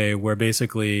Tensei, where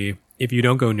basically if you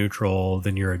don't go neutral,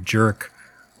 then you're a jerk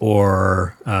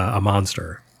or a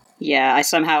monster. Yeah, I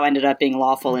somehow ended up being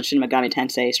lawful in Shin Megami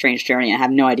Tensei Strange Journey. I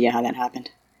have no idea how that happened.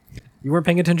 You weren't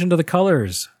paying attention to the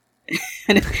colors.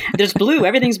 There's blue.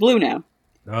 Everything's blue now.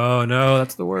 Oh, no,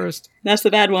 that's the worst. That's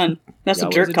the bad one. That's the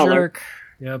jerk color. Jerk.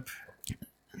 Yep.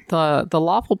 The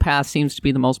lawful path seems to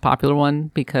be the most popular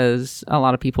one because a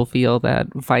lot of people feel that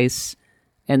Vice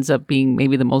ends up being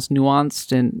maybe the most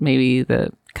nuanced and maybe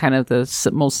the kind of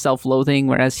the most self-loathing,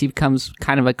 whereas he becomes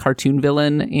kind of a cartoon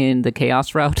villain in the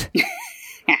Chaos route.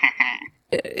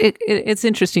 It's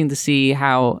interesting to see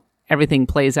how everything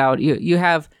plays out. You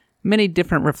have many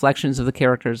different reflections of the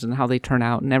characters and how they turn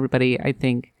out, and everybody, I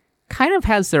think, kind of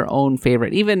has their own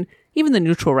favorite. Even the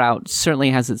neutral route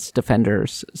certainly has its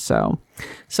defenders. So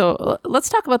let's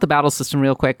talk about the battle system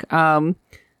real quick.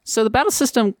 So the battle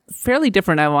system, fairly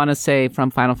different, I want to say,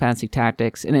 from Final Fantasy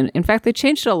Tactics. And in fact, they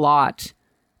changed it a lot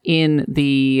in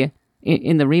the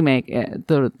remake.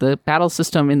 The battle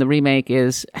system in the remake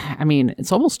is, I mean,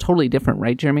 it's almost totally different,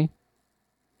 right, Jeremy?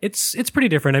 It's pretty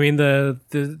different. I mean,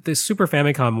 the Super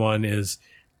Famicom one is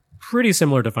pretty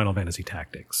similar to Final Fantasy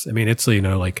Tactics. I mean, it's,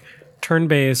 like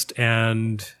turn-based,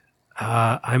 and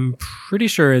I'm pretty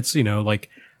sure it's, like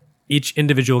each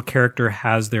individual character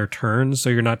has their turns, so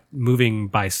you're not moving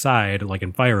by side like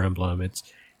in Fire Emblem. It's,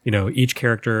 each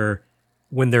character,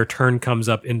 when their turn comes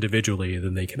up individually,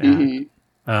 then they can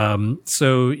act.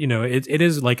 So, it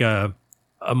is like a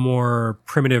more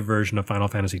primitive version of Final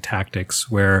Fantasy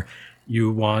Tactics where you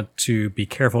want to be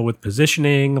careful with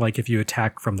positioning. Like if you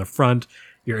attack from the front,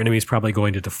 your enemy's probably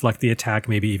going to deflect the attack,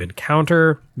 maybe even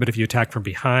counter. But if you attack from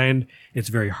behind, it's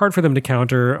very hard for them to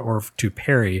counter or to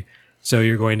parry. So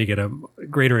you're going to get a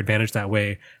greater advantage that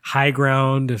way. High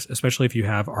ground, especially if you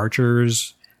have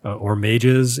archers or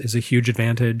mages, is a huge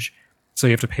advantage. So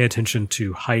you have to pay attention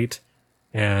to height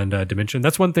and dimension.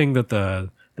 That's one thing that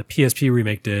the PSP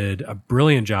remake did a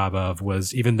brilliant job of,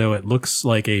 was even though it looks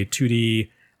like a 2D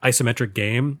isometric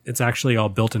game. It's actually all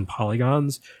built in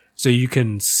polygons. So you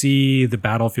can see the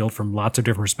battlefield from lots of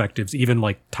different perspectives, even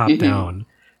like top down.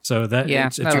 So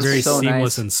it's very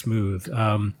seamless and smooth.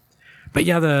 But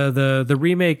yeah, the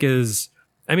remake is,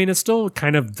 I mean, it's still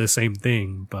kind of the same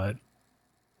thing, but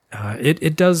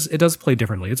it does play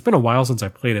differently. It's been a while since I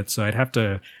played it, so I'd have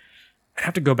to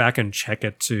go back and check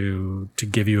it to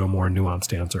give you a more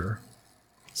nuanced answer.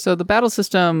 So the battle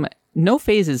system, no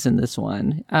phases in this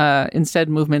one. Instead,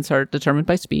 movements are determined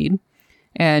by speed.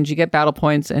 And you get battle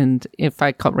points, and if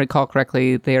I recall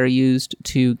correctly, they are used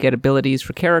to get abilities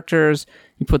for characters.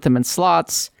 You put them in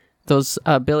slots. Those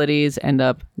abilities end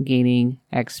up gaining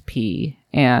XP,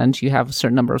 and you have a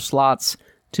certain number of slots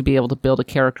to be able to build a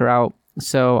character out.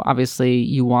 So obviously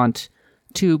you want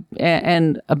to,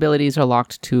 and abilities are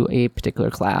locked to a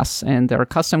particular class, and there are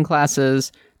custom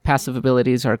classes. Passive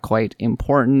abilities are quite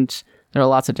important. There are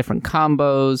lots of different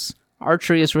combos.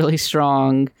 Archery is really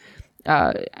strong.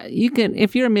 You can,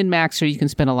 if you're a min-maxer, you can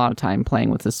spend a lot of time playing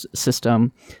with this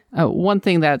system. One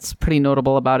thing that's pretty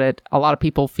notable about it, a lot of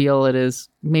people feel it is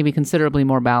maybe considerably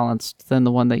more balanced than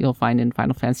the one that you'll find in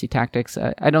Final Fantasy Tactics.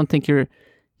 I don't think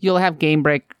you'll have game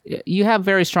break. You have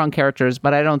very strong characters,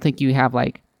 but I don't think you have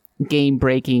like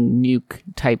game-breaking nuke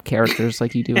type characters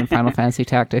like you do in Final Fantasy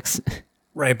Tactics.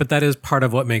 Right, but that is part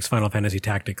of what makes Final Fantasy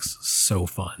Tactics so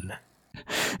fun.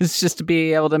 It's just to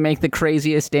be able to make the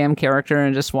craziest damn character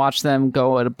and just watch them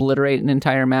go and obliterate an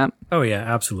entire map. Oh yeah,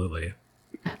 absolutely.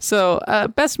 So,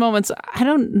 best moments, I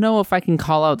don't know if I can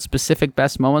call out specific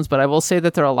best moments, but I will say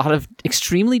that there are a lot of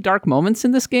extremely dark moments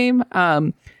in this game.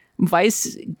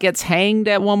 Vice gets hanged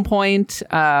at one point.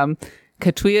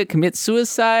 Katuya commits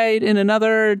suicide in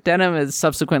another. Denim is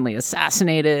subsequently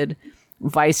assassinated.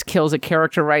 Vice kills a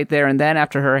character right there and then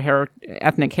after her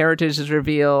ethnic heritage is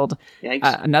revealed.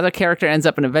 Another character ends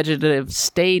up in a vegetative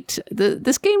state.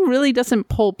 This game really doesn't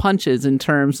pull punches in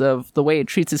terms of the way it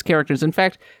treats its characters. In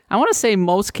fact, I want to say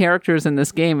most characters in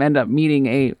this game end up meeting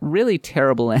a really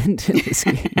terrible end in this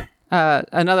game.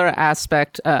 Another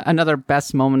aspect, another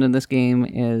best moment in this game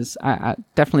is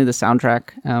definitely the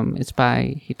soundtrack. It's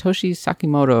by Hitoshi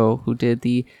Sakimoto, who did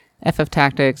the FF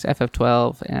Tactics,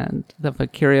 FF12, and the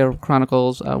Valkyria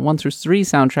Chronicles 1 through 3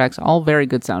 soundtracks, all very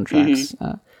good soundtracks.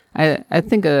 I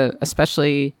think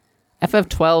especially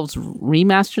FF12's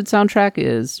remastered soundtrack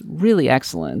is really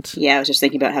excellent. Yeah, I was just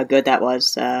thinking about how good that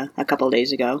was a couple of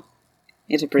days ago.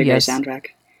 It's a pretty great soundtrack.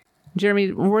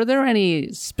 Jeremy, were there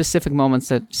any specific moments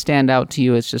that stand out to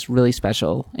you as just really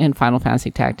special in Final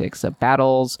Fantasy Tactics?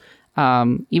 Battles,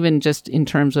 even just in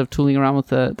terms of tooling around with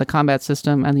the combat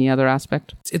system and the other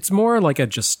aspect? It's more like a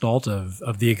gestalt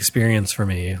of the experience for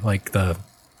me, like the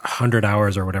 100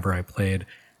 hours or whatever I played.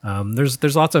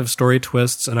 There's lots of story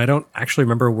twists, and I don't actually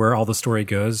remember where all the story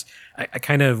goes. I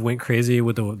kind of went crazy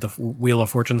with the Wheel of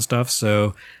Fortune stuff,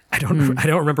 so I don't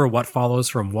remember what follows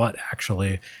from what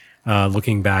actually.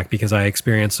 Looking back, because I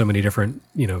experienced so many different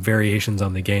variations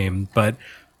on the game, but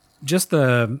just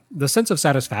the sense of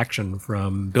satisfaction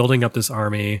from building up this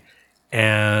army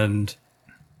and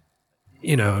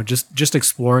just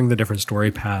exploring the different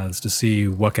story paths to see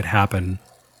what could happen.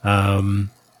 I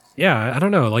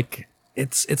don't know, like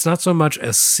it's not so much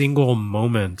a single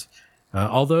moment,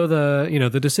 although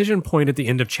the decision point at the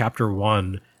end of chapter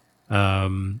 1,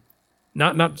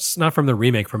 not from the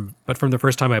remake, but from the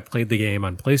first time I played the game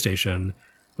on PlayStation,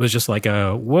 was just like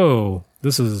whoa,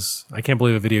 I can't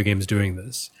believe a video game's doing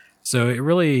this. So it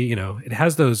really, it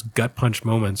has those gut punch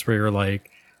moments where you're like,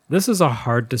 this is a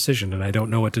hard decision and I don't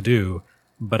know what to do,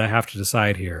 but I have to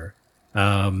decide here.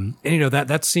 And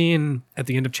that scene at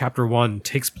the end of chapter 1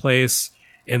 takes place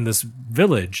in this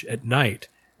village at night.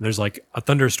 There's like a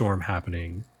thunderstorm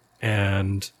happening,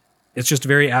 and it's just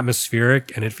very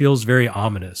atmospheric and it feels very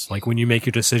ominous. Like when you make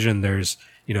your decision, there's,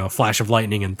 a flash of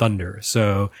lightning and thunder.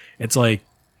 So it's like,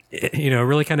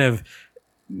 really kind of,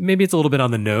 maybe it's a little bit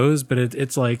on the nose, but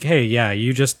it's like, hey, yeah,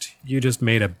 you just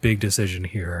made a big decision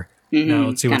here. Now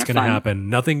let's see what's going to happen.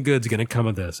 Nothing good's going to come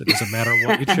of this. It doesn't matter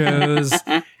what you chose.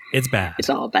 It's bad. It's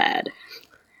all bad.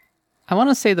 I want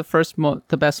to say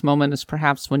the best moment is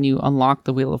perhaps when you unlock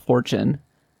the Wheel of Fortune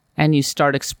and you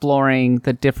start exploring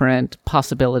the different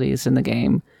possibilities in the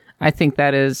game. I think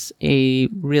that is a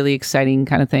really exciting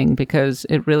kind of thing because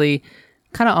it really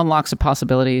kind of unlocks the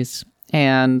possibilities.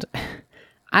 And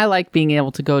I like being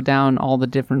able to go down all the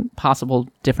different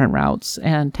routes.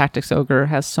 And Tactics Ogre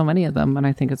has so many of them, and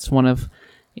I think it's one of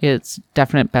its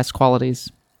definite best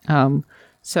qualities.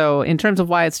 So in terms of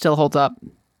why it still holds up,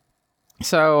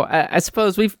 so I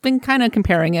suppose we've been kind of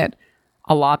comparing it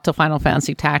a lot to Final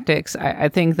Fantasy Tactics. I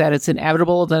think that it's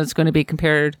inevitable that it's going to be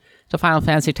compared to Final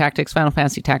Fantasy Tactics. Final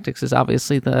Fantasy Tactics is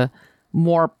obviously the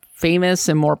more famous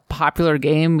and more popular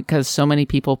game because so many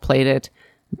people played it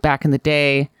back in the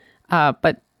day.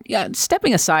 But yeah,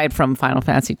 stepping aside from Final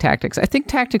Fantasy Tactics, I think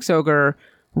Tactics Ogre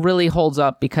really holds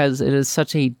up because it is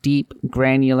such a deep,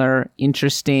 granular,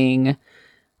 interesting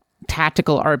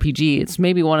tactical RPG. It's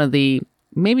maybe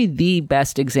the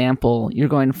best example you're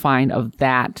going to find of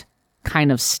that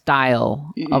kind of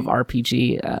style of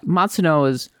RPG.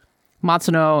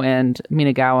 Matsuno and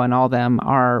Minagawa and all them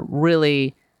are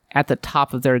really at the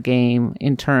top of their game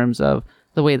in terms of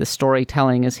the way the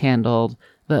storytelling is handled.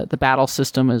 The battle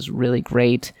system is really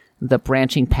great. The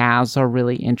branching paths are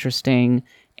really interesting.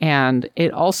 And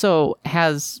it also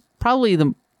has probably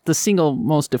the single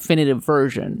most definitive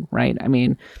version, right? I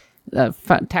mean,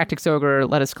 Tactics Ogre,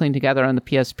 Let Us Clean Together on the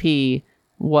PSP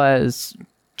was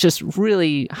just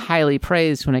really highly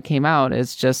praised when it came out.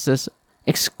 It's just this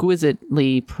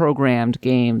exquisitely programmed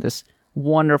game, this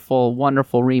wonderful,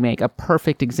 wonderful remake, a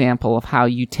perfect example of how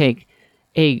you take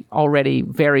a already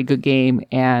very good game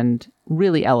and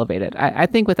really elevate it. I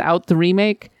think without the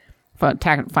remake,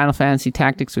 Final Fantasy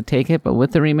Tactics would take it, but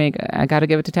with the remake, I got to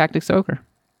give it to Tactics Ogre.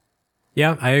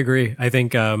 Yeah, I agree. I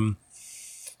think, the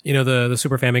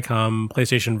Super Famicom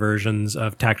PlayStation versions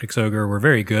of Tactics Ogre were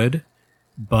very good,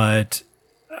 but,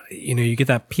 you get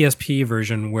that PSP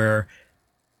version where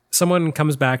someone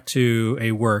comes back to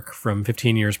a work from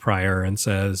 15 years prior and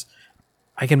says,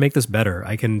 I can make this better.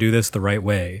 I can do this the right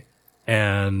way.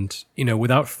 And,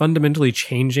 without fundamentally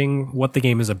changing what the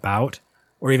game is about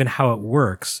or even how it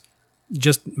works,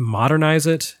 just modernize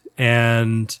it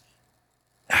and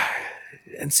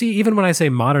see, even when I say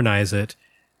modernize it,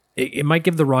 it might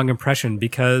give the wrong impression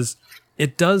because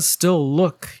it does still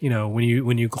look, when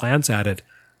you glance at it,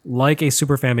 like a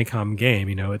Super Famicom game.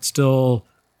 It's still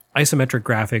isometric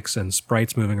graphics and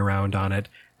sprites moving around on it.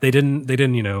 They didn't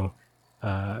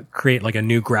create like a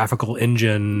new graphical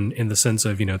engine in the sense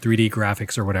of, 3D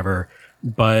graphics or whatever,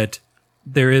 but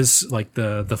there is like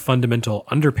the fundamental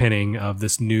underpinning of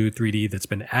this new 3D that's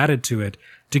been added to it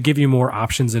to give you more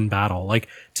options in battle. Like,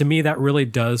 to me, that really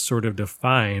does sort of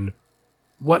define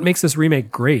what makes this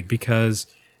remake great, because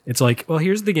it's like, well,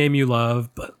 here's the game you love,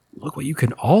 but look what you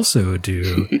can also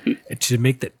do to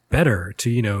make that better,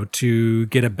 to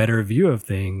get a better view of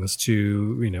things,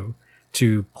 to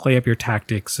play up your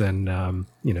tactics and,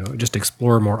 just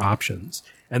explore more options.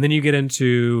 And then you get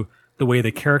into the way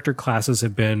the character classes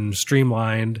have been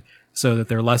streamlined so that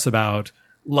they're less about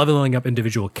leveling up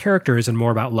individual characters and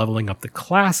more about leveling up the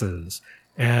classes.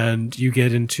 And you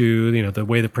get into, the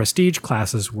way the prestige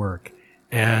classes work.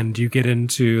 And you get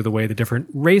into the way the different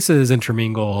races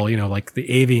intermingle, like the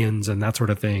avians and that sort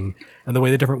of thing. And the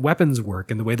way the different weapons work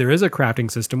and the way there is a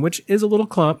crafting system, which is a little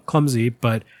clumsy,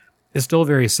 but is still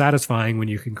very satisfying when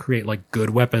you can create like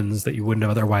good weapons that you wouldn't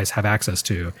otherwise have access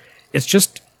to. It's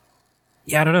just,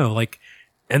 I don't know, like,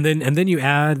 and then you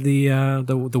add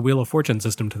the Wheel of Fortune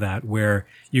system to that, where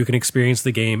you can experience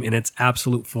the game in its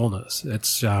absolute fullness.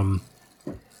 It's,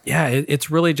 it's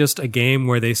really just a game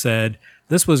where they said,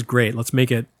 this was great, let's make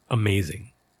it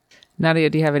amazing. Nadia,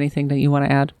 do you have anything that you want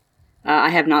to add? I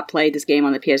have not played this game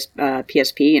on the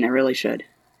PSP, and I really should.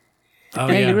 Oh,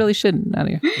 yeah, you really should,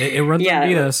 Nadia. It runs on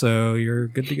Vita, so you're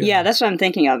good to go. Yeah, that's what I'm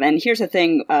thinking of. And here's the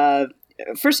thing.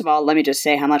 First of all, let me just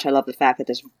say how much I love the fact that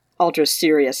this ultra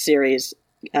serious series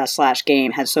 /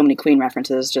 game has so many Queen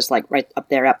references, just like right up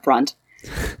there up front.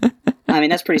 I mean,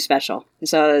 that's pretty special.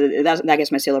 So that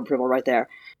gets my seal of approval right there.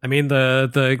 I mean,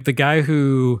 the guy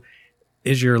who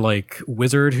is your like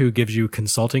wizard who gives you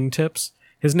consulting tips,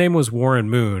 his name was Warren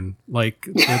Moon, like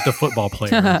the football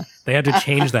player. They had to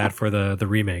change that for the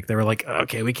remake. They were like,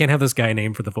 okay, we can't have this guy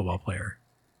named for the football player.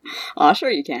 Oh, sure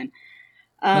you can.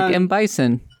 Like M.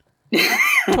 Bison.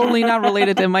 Totally not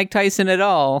related to Mike Tyson at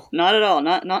all. Not at all.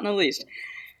 Not in the least.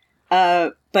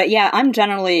 But yeah, I'm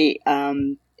generally,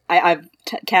 Kat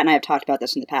and I have talked about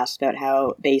this in the past about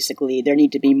how basically there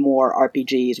need to be more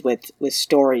RPGs with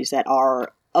stories that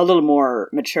are a little more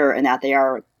mature and that they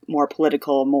are more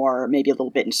political, more maybe a little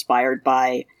bit inspired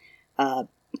by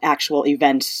actual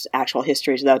events, actual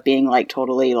histories, without being like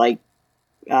totally like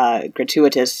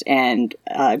gratuitous and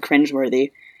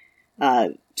cringeworthy.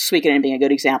 Suikoden being a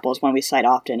good example is one we cite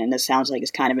often, and this sounds like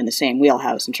it's kind of in the same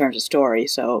wheelhouse in terms of story.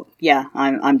 So yeah,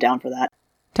 I'm down for that.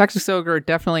 Tactics Ogre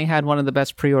definitely had one of the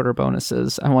best pre-order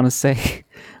bonuses, I want to say,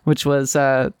 which was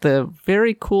the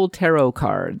very cool tarot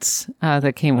cards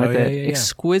that came with it. Yeah.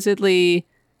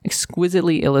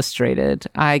 Exquisitely illustrated.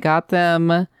 I got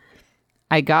them.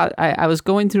 I was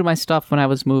going through my stuff when I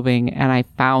was moving, and I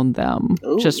found them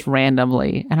just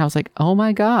randomly, and I was like, "Oh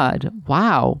my god!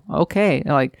 Wow! Okay!"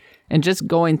 And just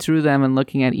going through them and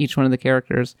looking at each one of the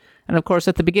characters, and of course,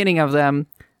 at the beginning of them,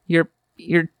 you're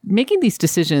you're making these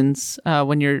decisions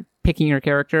when you're picking your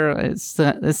character. It's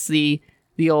the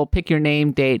old pick your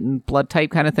name, date, and blood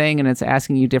type kind of thing, and it's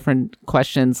asking you different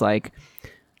questions like,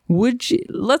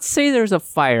 let's say there's a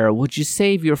fire, would you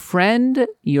save your friend,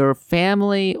 your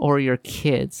family, or your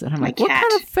kids? And I'm like, what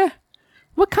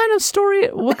kind of story,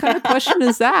 what kind of question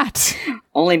is that?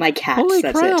 Only my cats, Holy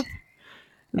that's crap. it.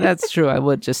 That's true, I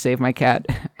would just save my cat.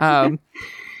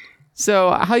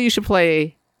 So how you should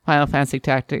play Final Fantasy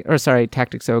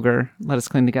Tactics Ogre, Let Us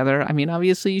Cling Together. I mean,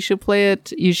 obviously you should play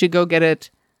it, you should go get it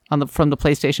from the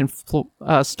PlayStation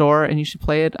store, and you should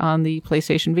play it on the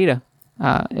PlayStation Vita.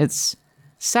 It's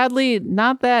sadly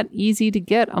not that easy to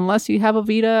get unless you have a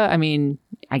Vita. I mean,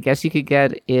 I guess you could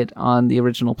get it on the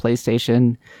original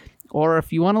PlayStation, or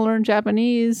if you want to learn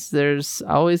Japanese, there's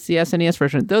always the SNES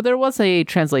version, though there was a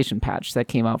translation patch that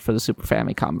came out for the Super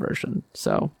Famicom version.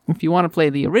 So if you want to play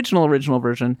the original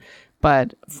version,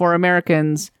 but for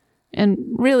Americans, and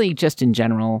really just in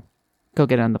general, go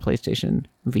get it on the PlayStation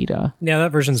Vita. Yeah,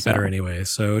 that version's better anyway,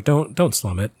 so don't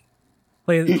slum it.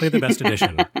 Play the best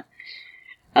edition.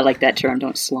 I like that term,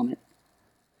 don't slum it.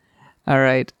 All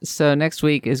right, so next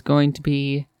week is going to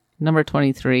be number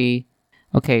 23.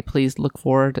 Okay, please look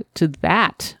forward to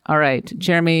that. All right,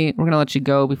 Jeremy, we're going to let you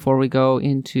go before we go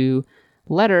into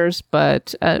letters,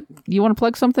 but you want to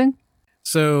plug something?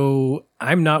 So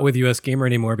I'm not with US Gamer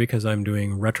anymore because I'm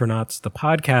doing Retronauts, the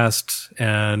podcast,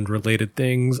 and related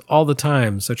things all the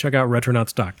time. So check out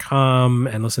retronauts.com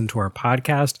and listen to our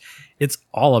podcast. It's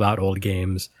all about old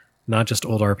games, not just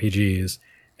old RPGs.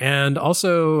 And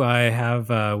also I have,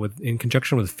 in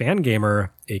conjunction with Fangamer,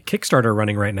 a Kickstarter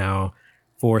running right now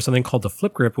for something called the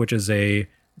Flip Grip, which is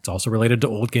it's also related to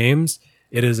old games.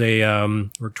 It is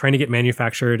we're trying to get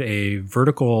manufactured a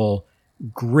vertical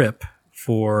grip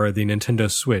for the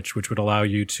Nintendo Switch, which would allow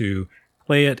you to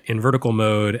play it in vertical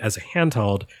mode as a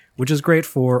handheld, which is great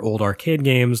for old arcade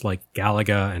games like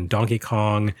Galaga and Donkey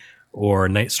Kong, or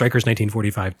Strikers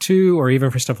 1945 2, or even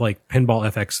for stuff like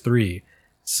Pinball FX3.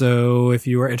 So if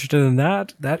you are interested in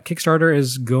that Kickstarter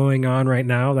is going on right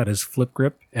now. That is Flip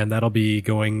Grip, and that'll be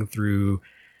going through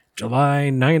July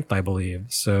 9th, I believe.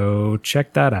 So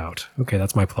check that out. Okay,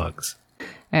 that's my plugs.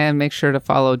 And make sure to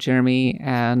follow Jeremy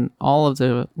and all of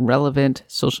the relevant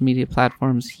social media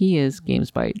platforms. He is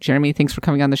GamesBite. Jeremy, thanks for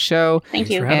coming on the show. Thank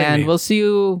you. And we'll see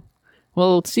you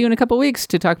in a couple weeks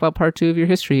to talk about part 2 of your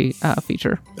history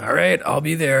feature. All right, I'll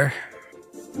be there.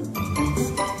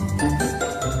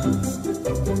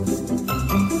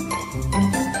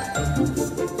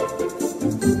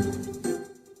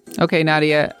 Okay,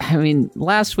 Nadia, I mean,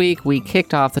 last week we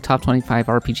kicked off the top 25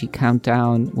 RPG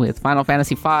countdown with Final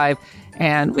Fantasy V,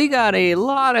 and we got a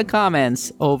lot of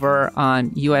comments over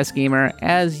on US Gamer,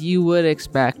 as you would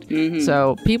expect. Mm-hmm.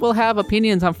 So people have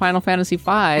opinions on Final Fantasy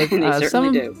V. They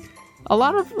certainly do. A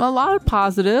lot of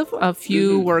positive. A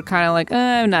few were kind of like,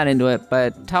 I'm not into it.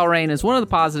 But Talrain is one of the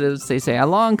positives. They say, I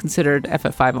long considered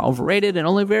FF5 overrated and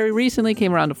only very recently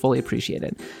came around to fully appreciate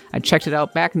it. I checked it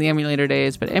out back in the emulator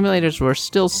days, but emulators were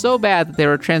still so bad that there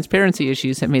were transparency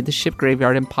issues that made the ship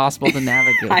graveyard impossible to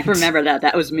navigate. I remember that.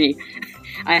 That was me.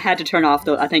 I had to turn off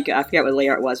I forget what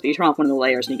layer it was, but you turn off one of the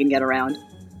layers and you can get around.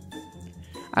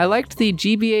 I liked the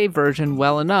GBA version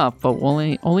well enough, but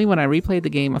only when I replayed the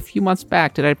game a few months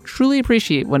back did I truly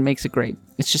appreciate what makes it great.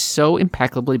 It's just so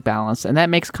impeccably balanced, and that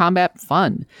makes combat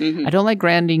fun. I don't like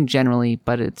grinding generally,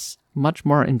 but it's much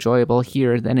more enjoyable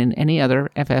here than in any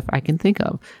other FF I can think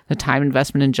of. The time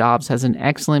investment in jobs has an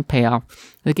excellent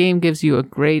payoff. The game gives you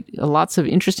lots of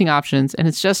interesting options, and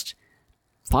it's just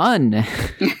fun.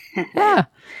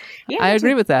 Yeah, I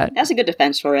agree with that. That's a good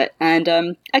defense for it.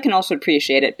 And I can also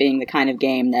appreciate it being the kind of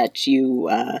game that you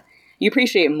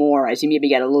appreciate more as you maybe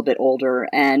get a little bit older.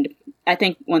 And I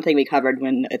think one thing we covered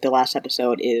at the last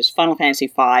episode is Final Fantasy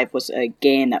V was a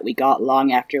game that we got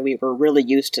long after we were really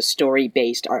used to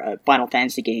story-based Final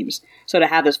Fantasy games. So to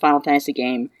have this Final Fantasy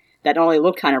game that not only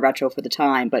looked kind of retro for the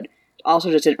time, but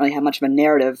also just didn't really have much of a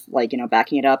narrative,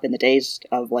 backing it up in the days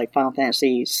of Final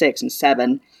Fantasy 6 and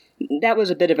 7, that was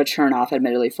a bit of a turn-off,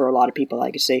 admittedly, for a lot of people, I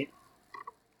could see.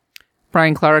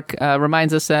 Brian Clark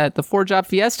reminds us that the 4-job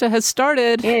fiesta has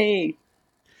started. Yay!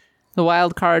 The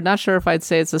wild card, not sure if I'd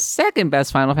say it's the second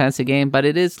best Final Fantasy game, but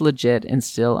it is legit and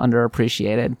still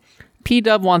underappreciated.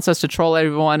 P-Dub wants us to troll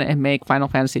everyone and make Final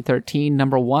Fantasy 13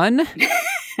 number 1.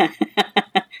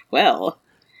 Well...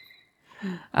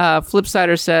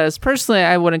 Flipsider says, personally,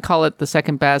 I wouldn't call it the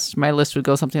second best. My list would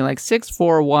go something like 6,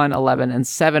 4, 1, 11, and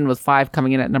 7, with 5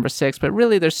 coming in at number 6. But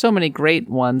really, there's so many great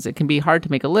ones, it can be hard to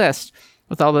make a list,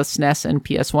 with all the SNES and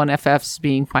PS1 FFs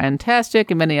being fantastic,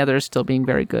 and many others still being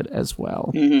very good as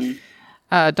well.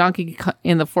 Donkey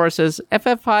in the Forest says,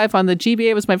 FF5 on the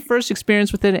GBA was my first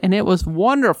experience with it, and it was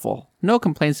wonderful. No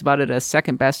complaints about it as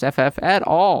second best FF at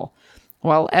all.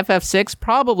 While FF6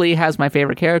 probably has my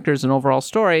favorite characters and overall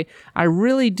story, I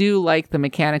really do like the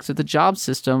mechanics of the job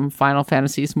system Final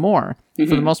Fantasies more. For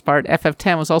the most part,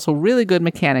 FF10 was also really good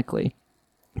mechanically.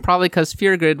 Probably because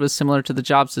Sphere Grid was similar to the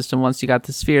job system once you got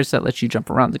the spheres that let you jump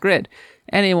around the grid.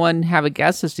 Anyone have a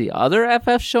guess as to the other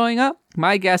FF showing up?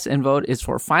 My guess and vote is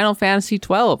for Final Fantasy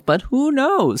XII, but who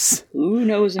knows? Who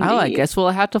knows indeed. Oh, I guess we'll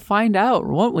have to find out,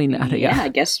 won't we, Nadia? Yeah, I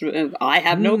guess I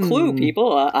have no clue,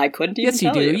 people. I couldn't even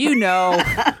tell you. Yes, you do. You know.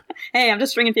 Hey, I'm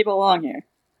just stringing people along here.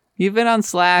 You've been on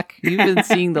Slack. You've been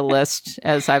seeing the list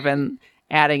as I've been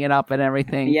adding it up and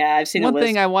everything. Yeah, I've seen the list.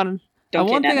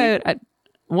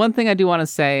 One thing I do want to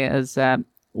say is that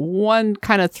one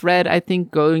kind of thread I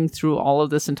think going through all of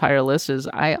this entire list is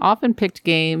I often picked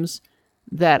games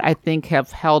that I think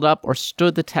have held up or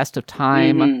stood the test of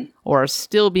time or are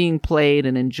still being played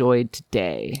and enjoyed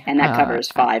today. And that covers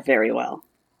 5 very well.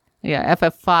 Yeah,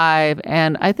 FF5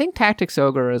 and I think Tactics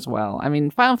Ogre as well. I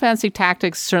mean, Final Fantasy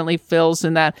Tactics certainly fills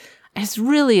in that. It's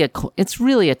really a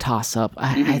toss-up.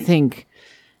 I think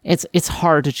it's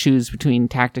hard to choose between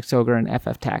Tactics Ogre and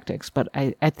FF Tactics, but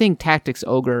I think Tactics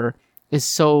Ogre is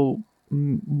so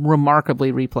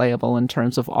remarkably replayable in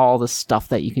terms of all the stuff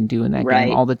that you can do in that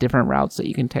game, all the different routes that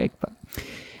you can take. But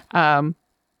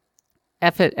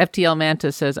FTL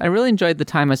Manta says, I really enjoyed the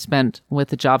time I spent with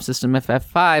the job system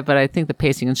FF5, but I think the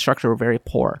pacing and structure were very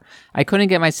poor. I couldn't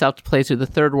get myself to play through the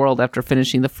third world after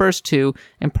finishing the first 2,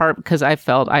 in part because I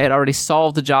felt I had already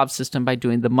solved the job system by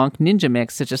doing the Monk Ninja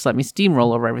mix that just let me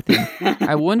steamroll over everything.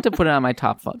 I wouldn't have put it on my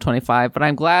top 25, but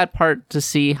I'm glad to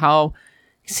see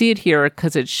it here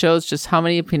because it shows just how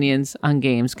many opinions on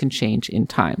games can change in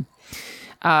time.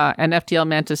 And FTL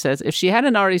Manta says, if she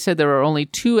hadn't already said there were only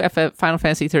 2 Final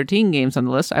Fantasy 13 games on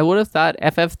the list, I would have thought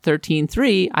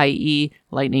FF13-3, i.e.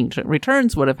 Lightning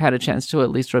Returns, would have had a chance to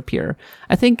at least appear.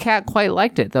 I think Kat quite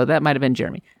liked it, though that might have been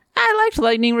Jeremy. I liked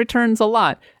Lightning Returns a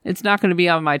lot. It's not going to be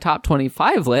on my top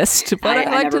 25 list, but I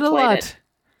liked it a lot.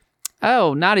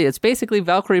 Oh, Nadia, it's basically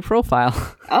Valkyrie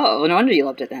Profile. Oh, no wonder you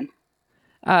loved it then.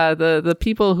 The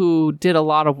people who did a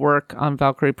lot of work on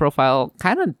Valkyrie Profile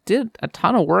kind of did a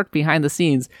ton of work behind the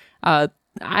scenes. It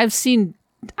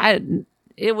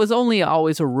was only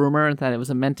always a rumor that it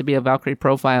was meant to be a Valkyrie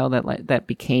Profile that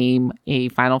became a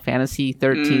Final Fantasy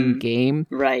 13 game.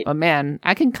 Right. But man,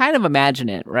 I can kind of imagine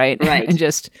it, right? Right. And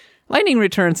just Lightning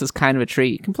Returns is kind of a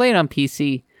treat. You can play it on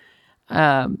PC.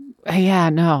 Yeah,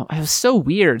 no, it was so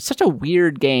weird. Such a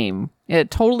weird game.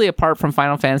 Totally apart from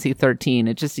Final Fantasy 13.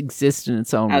 It just exists in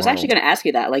its own world. I was actually going to ask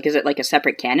you that. Like, is it like a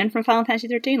separate canon from Final Fantasy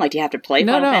 13? Like, do you have to play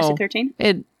Final Fantasy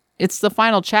 13? It's the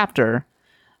final chapter,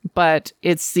 but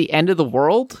it's the end of the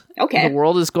world. Okay. The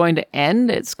world is going to end.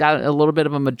 It's got a little bit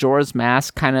of a Majora's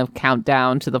Mask kind of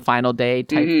countdown to the final day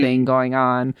type thing going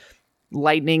on.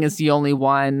 Lightning is the only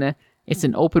one. It's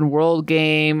an open world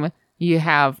game. You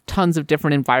have tons of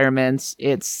different environments.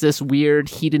 It's this weird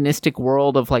hedonistic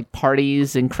world of like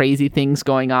parties and crazy things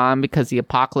going on because the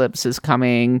apocalypse is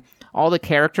coming. All the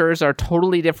characters are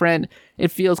totally different. It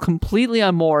feels completely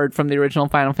unmoored from the original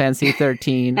Final Fantasy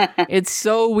 13. It's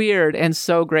so weird and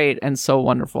so great and so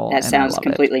wonderful. That sounds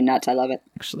completely nuts. I love it.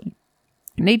 Actually,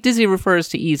 Nate Dizzy refers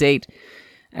to Ys 8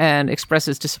 and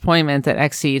expresses disappointment that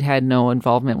Xseed had no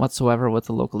involvement whatsoever with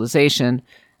the localization.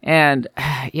 And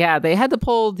yeah, they had to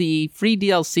pull the free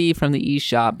DLC from the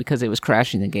eShop because it was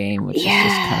crashing the game, which is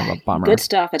just kind of a bummer. Good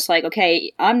stuff. It's like,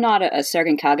 okay, I'm not a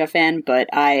Sergen Kaga fan,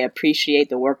 but I appreciate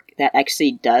the work that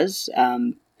Xseed does.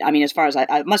 I mean, as far as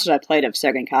much as I played of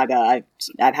Sergen Kaga,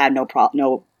 I've had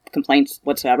no complaints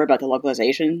whatsoever about the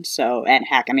localization. So, and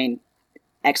heck, I mean,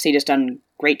 Xseed has done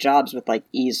great jobs with like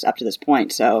Ys up to this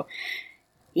point. So,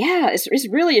 yeah, it's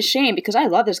really a shame because I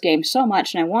love this game so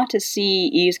much and I want to see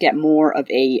Ys get more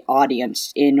of a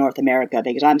audience in North America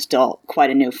because I'm still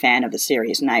quite a new fan of the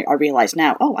series and I realize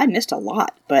now, I missed a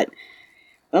lot, but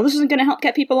well, this isn't going to help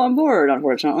get people on board,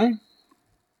 unfortunately.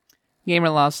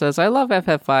 Gamerlaw says, I love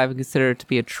FF5 and consider it to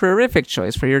be a terrific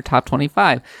choice for your top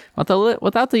 25.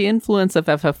 Without the influence of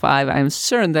FF5, I'm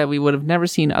certain that we would have never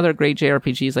seen other great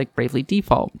JRPGs like Bravely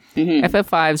Default.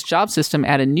 FF5's job system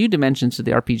added new dimensions to the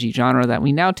RPG genre that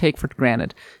we now take for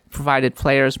granted. It provided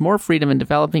players more freedom in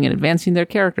developing and advancing their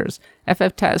characters.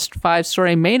 FF5's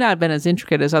story may not have been as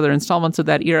intricate as other installments of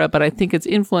that era, but I think its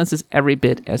influence is every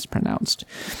bit as pronounced.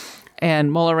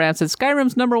 And Molaran said,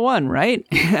 Skyrim's #1, right?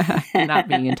 Not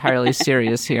being entirely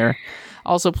serious here.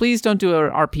 Also, please don't do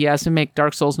an RPS and make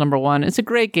Dark Souls #1. It's a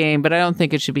great game, but I don't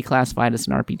think it should be classified as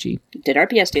an RPG. Did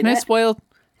RPS do that?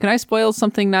 Can I spoil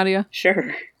something, Nadia?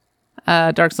 Sure.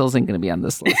 Dark Souls ain't going to be on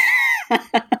this list.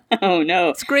 Oh, no.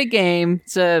 It's a great game.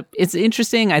 It's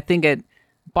interesting. I think it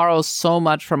borrows so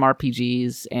much from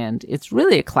RPGs, and it's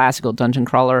really a classical dungeon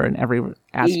crawler in every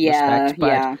aspect.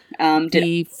 But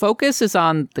the focus is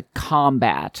on the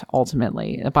combat,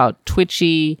 ultimately, about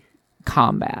twitchy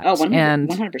combat. Oh,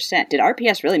 100%. Did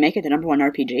RPS really make it the number one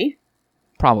RPG?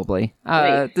 Probably.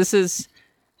 This is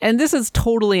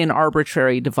totally an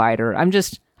arbitrary divider.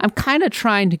 I'm kind of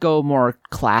trying to go more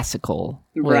classical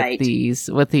with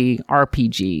the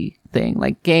RPG thing.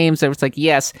 Like games that it's like,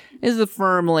 yes, this is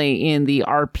firmly in the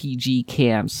RPG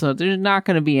camp. So there's not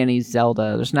going to be any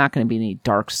Zelda. There's not going to be any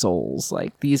Dark Souls.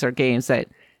 Like these are games that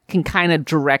can kind of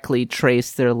directly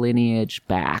trace their lineage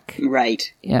back.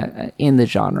 Right. In the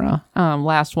genre.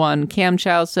 Last one, Cam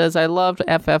Chow says, I loved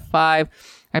FF5.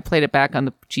 I played it back on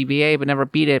the GBA, but never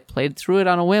beat it. Played through it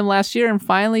on a whim last year and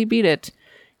finally beat it.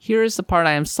 Here's the part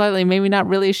I am slightly, maybe not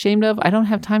really ashamed of. I don't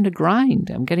have time to grind.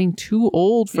 I'm getting too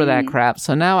old for that crap.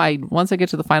 So now once I get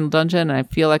to the final dungeon and I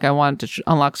feel like I want to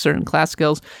unlock certain class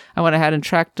skills, I went ahead and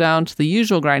tracked down to the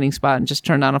usual grinding spot and just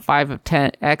turned on a 5 of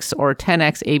 10x or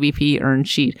 10x ABP earn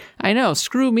sheet. I know,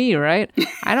 screw me, right?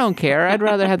 I don't care. I'd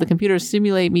rather have the computer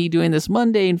simulate me doing this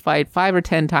mundane fight 5 or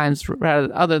 10 times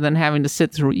rather than having to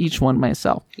sit through each one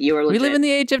myself. You are legit. We live in the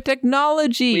age of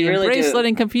technology. We really Embrace do.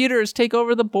 Letting computers take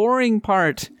over the boring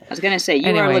part. I was going to say,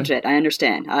 you are legit. I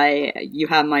understand. You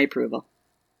have my approval.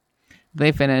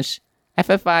 They finish.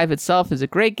 FF5 itself is a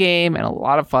great game and a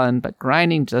lot of fun, but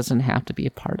grinding doesn't have to be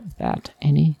a part of that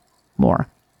anymore.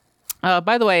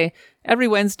 By the way, every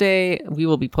Wednesday, we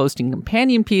will be posting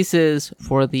companion pieces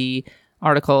for the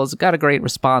articles. Got a great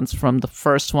response from the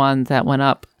first one that went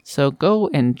up. So go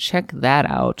and check that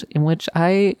out, in which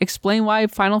I explain why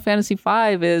Final Fantasy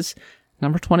V is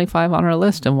number 25 on our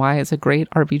list and why it's a great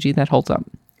RPG that holds up.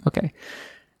 Okay.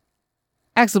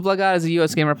 Axe the Blood God is a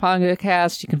US Gamer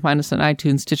podcast. You can find us on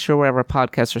iTunes, Stitcher, wherever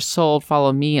podcasts are sold.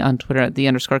 Follow me on Twitter at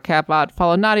 @the_catbot.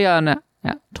 Follow Nadia on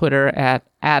Twitter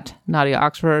at Nadia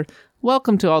Oxford.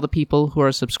 Welcome to all the people who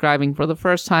are subscribing for the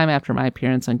first time after my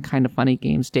appearance on Kind of Funny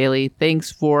Games Daily.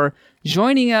 Thanks for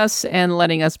joining us and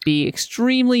letting us be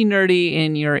extremely nerdy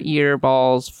in your ear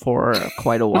balls for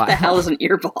quite a while. What the hell is an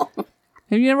earball?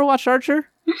 Have you ever watched Archer?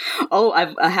 Oh,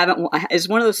 I haven't. It's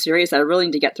one of those series that I really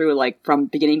need to get through, like, from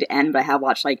beginning to end, but I have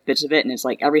watched, like, bits of it, and it's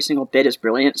like every single bit is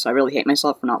brilliant, so I really hate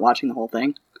myself for not watching the whole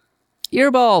thing.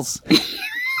 Earballs!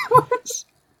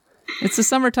 It's the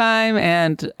summertime,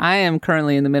 and I am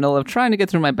currently in the middle of trying to get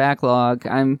through my backlog.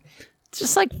 I'm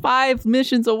just like 5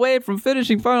 missions away from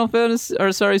finishing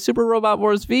Super Robot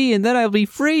Wars V, and then I'll be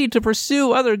free to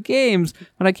pursue other games.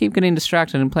 But I keep getting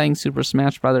distracted and playing Super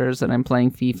Smash Brothers, and I'm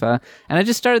playing FIFA. And I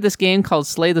just started this game called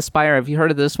Slay the Spire. Have you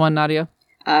heard of this one, Nadia?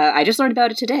 I just learned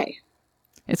about it today.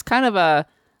 It's kind of a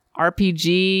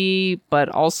RPG, but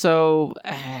also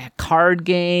a card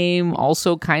game,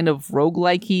 also kind of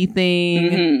roguelike-y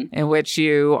thing, in which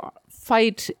you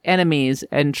fight enemies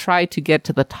and try to get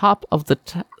to the top of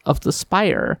the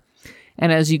spire.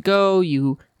 And as you go,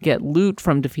 you get loot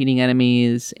from defeating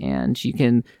enemies, and you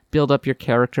can build up your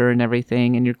character and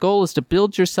everything. And your goal is to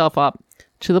build yourself up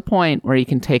to the point where you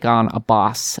can take on a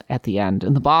boss at the end.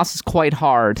 And the boss is quite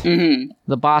hard.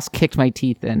 The boss kicked my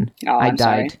teeth in. I died.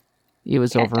 Sorry. It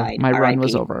was over. My run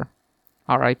was over.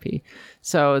 R.I.P.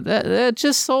 So that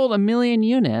just sold 1 million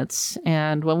units,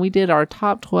 and when we did our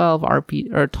top 12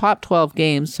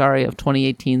 games, of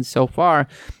 2018 so far,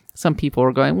 some people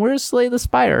were going, "Where's Slay the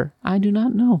Spire?" I do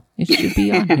not know. It should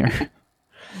be on here.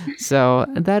 So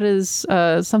that is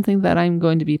something that I'm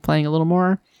going to be playing a little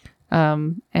more,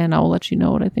 and I'll let you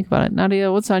know what I think about it.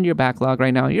 Nadia, what's on your backlog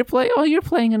right now? You're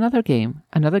playing another game.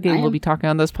 Another game we'll be talking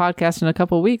on this podcast in a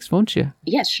couple of weeks, won't you?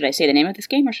 Yes. Should I say the name of this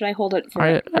game, or should I hold it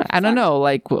for I don't know.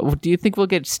 Like, do you think we'll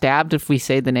get stabbed if we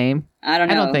say the name? I don't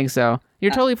know. I don't think so.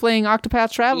 You're totally playing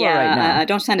Octopath Traveler right now.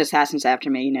 Don't send assassins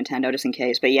after me, Nintendo, just in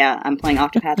case. But yeah, I'm playing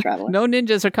Octopath Traveler. No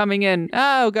ninjas are coming in.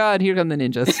 Oh, God, here come the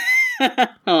ninjas.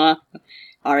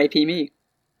 R.I.P. me.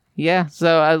 Yeah,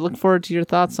 so I look forward to your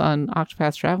thoughts on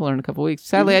Octopath Traveler in a couple weeks.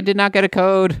 Sadly, I did not get a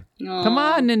code. Aww. Come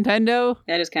on, Nintendo.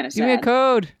 That is kind of sad. Give me a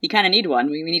code. You kind of need one.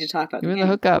 We need to talk about Give me the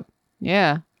hookup.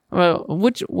 Yeah. Well,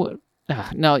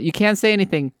 no, you can't say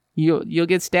anything. You'll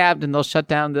get stabbed and they'll shut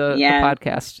down the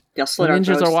podcast. They'll slit the our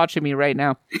ninjas throats. are watching me right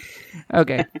now.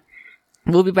 Okay.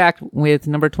 We'll be back with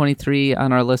number 23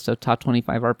 on our list of top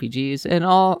 25 RPGs and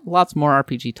lots more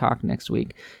RPG talk next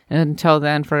week. And until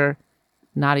then, for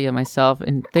Nadia, myself,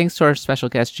 and thanks to our special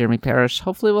guest, Jeremy Parrish.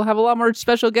 Hopefully we'll have a lot more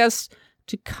special guests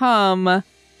to come.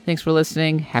 Thanks for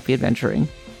listening. Happy adventuring.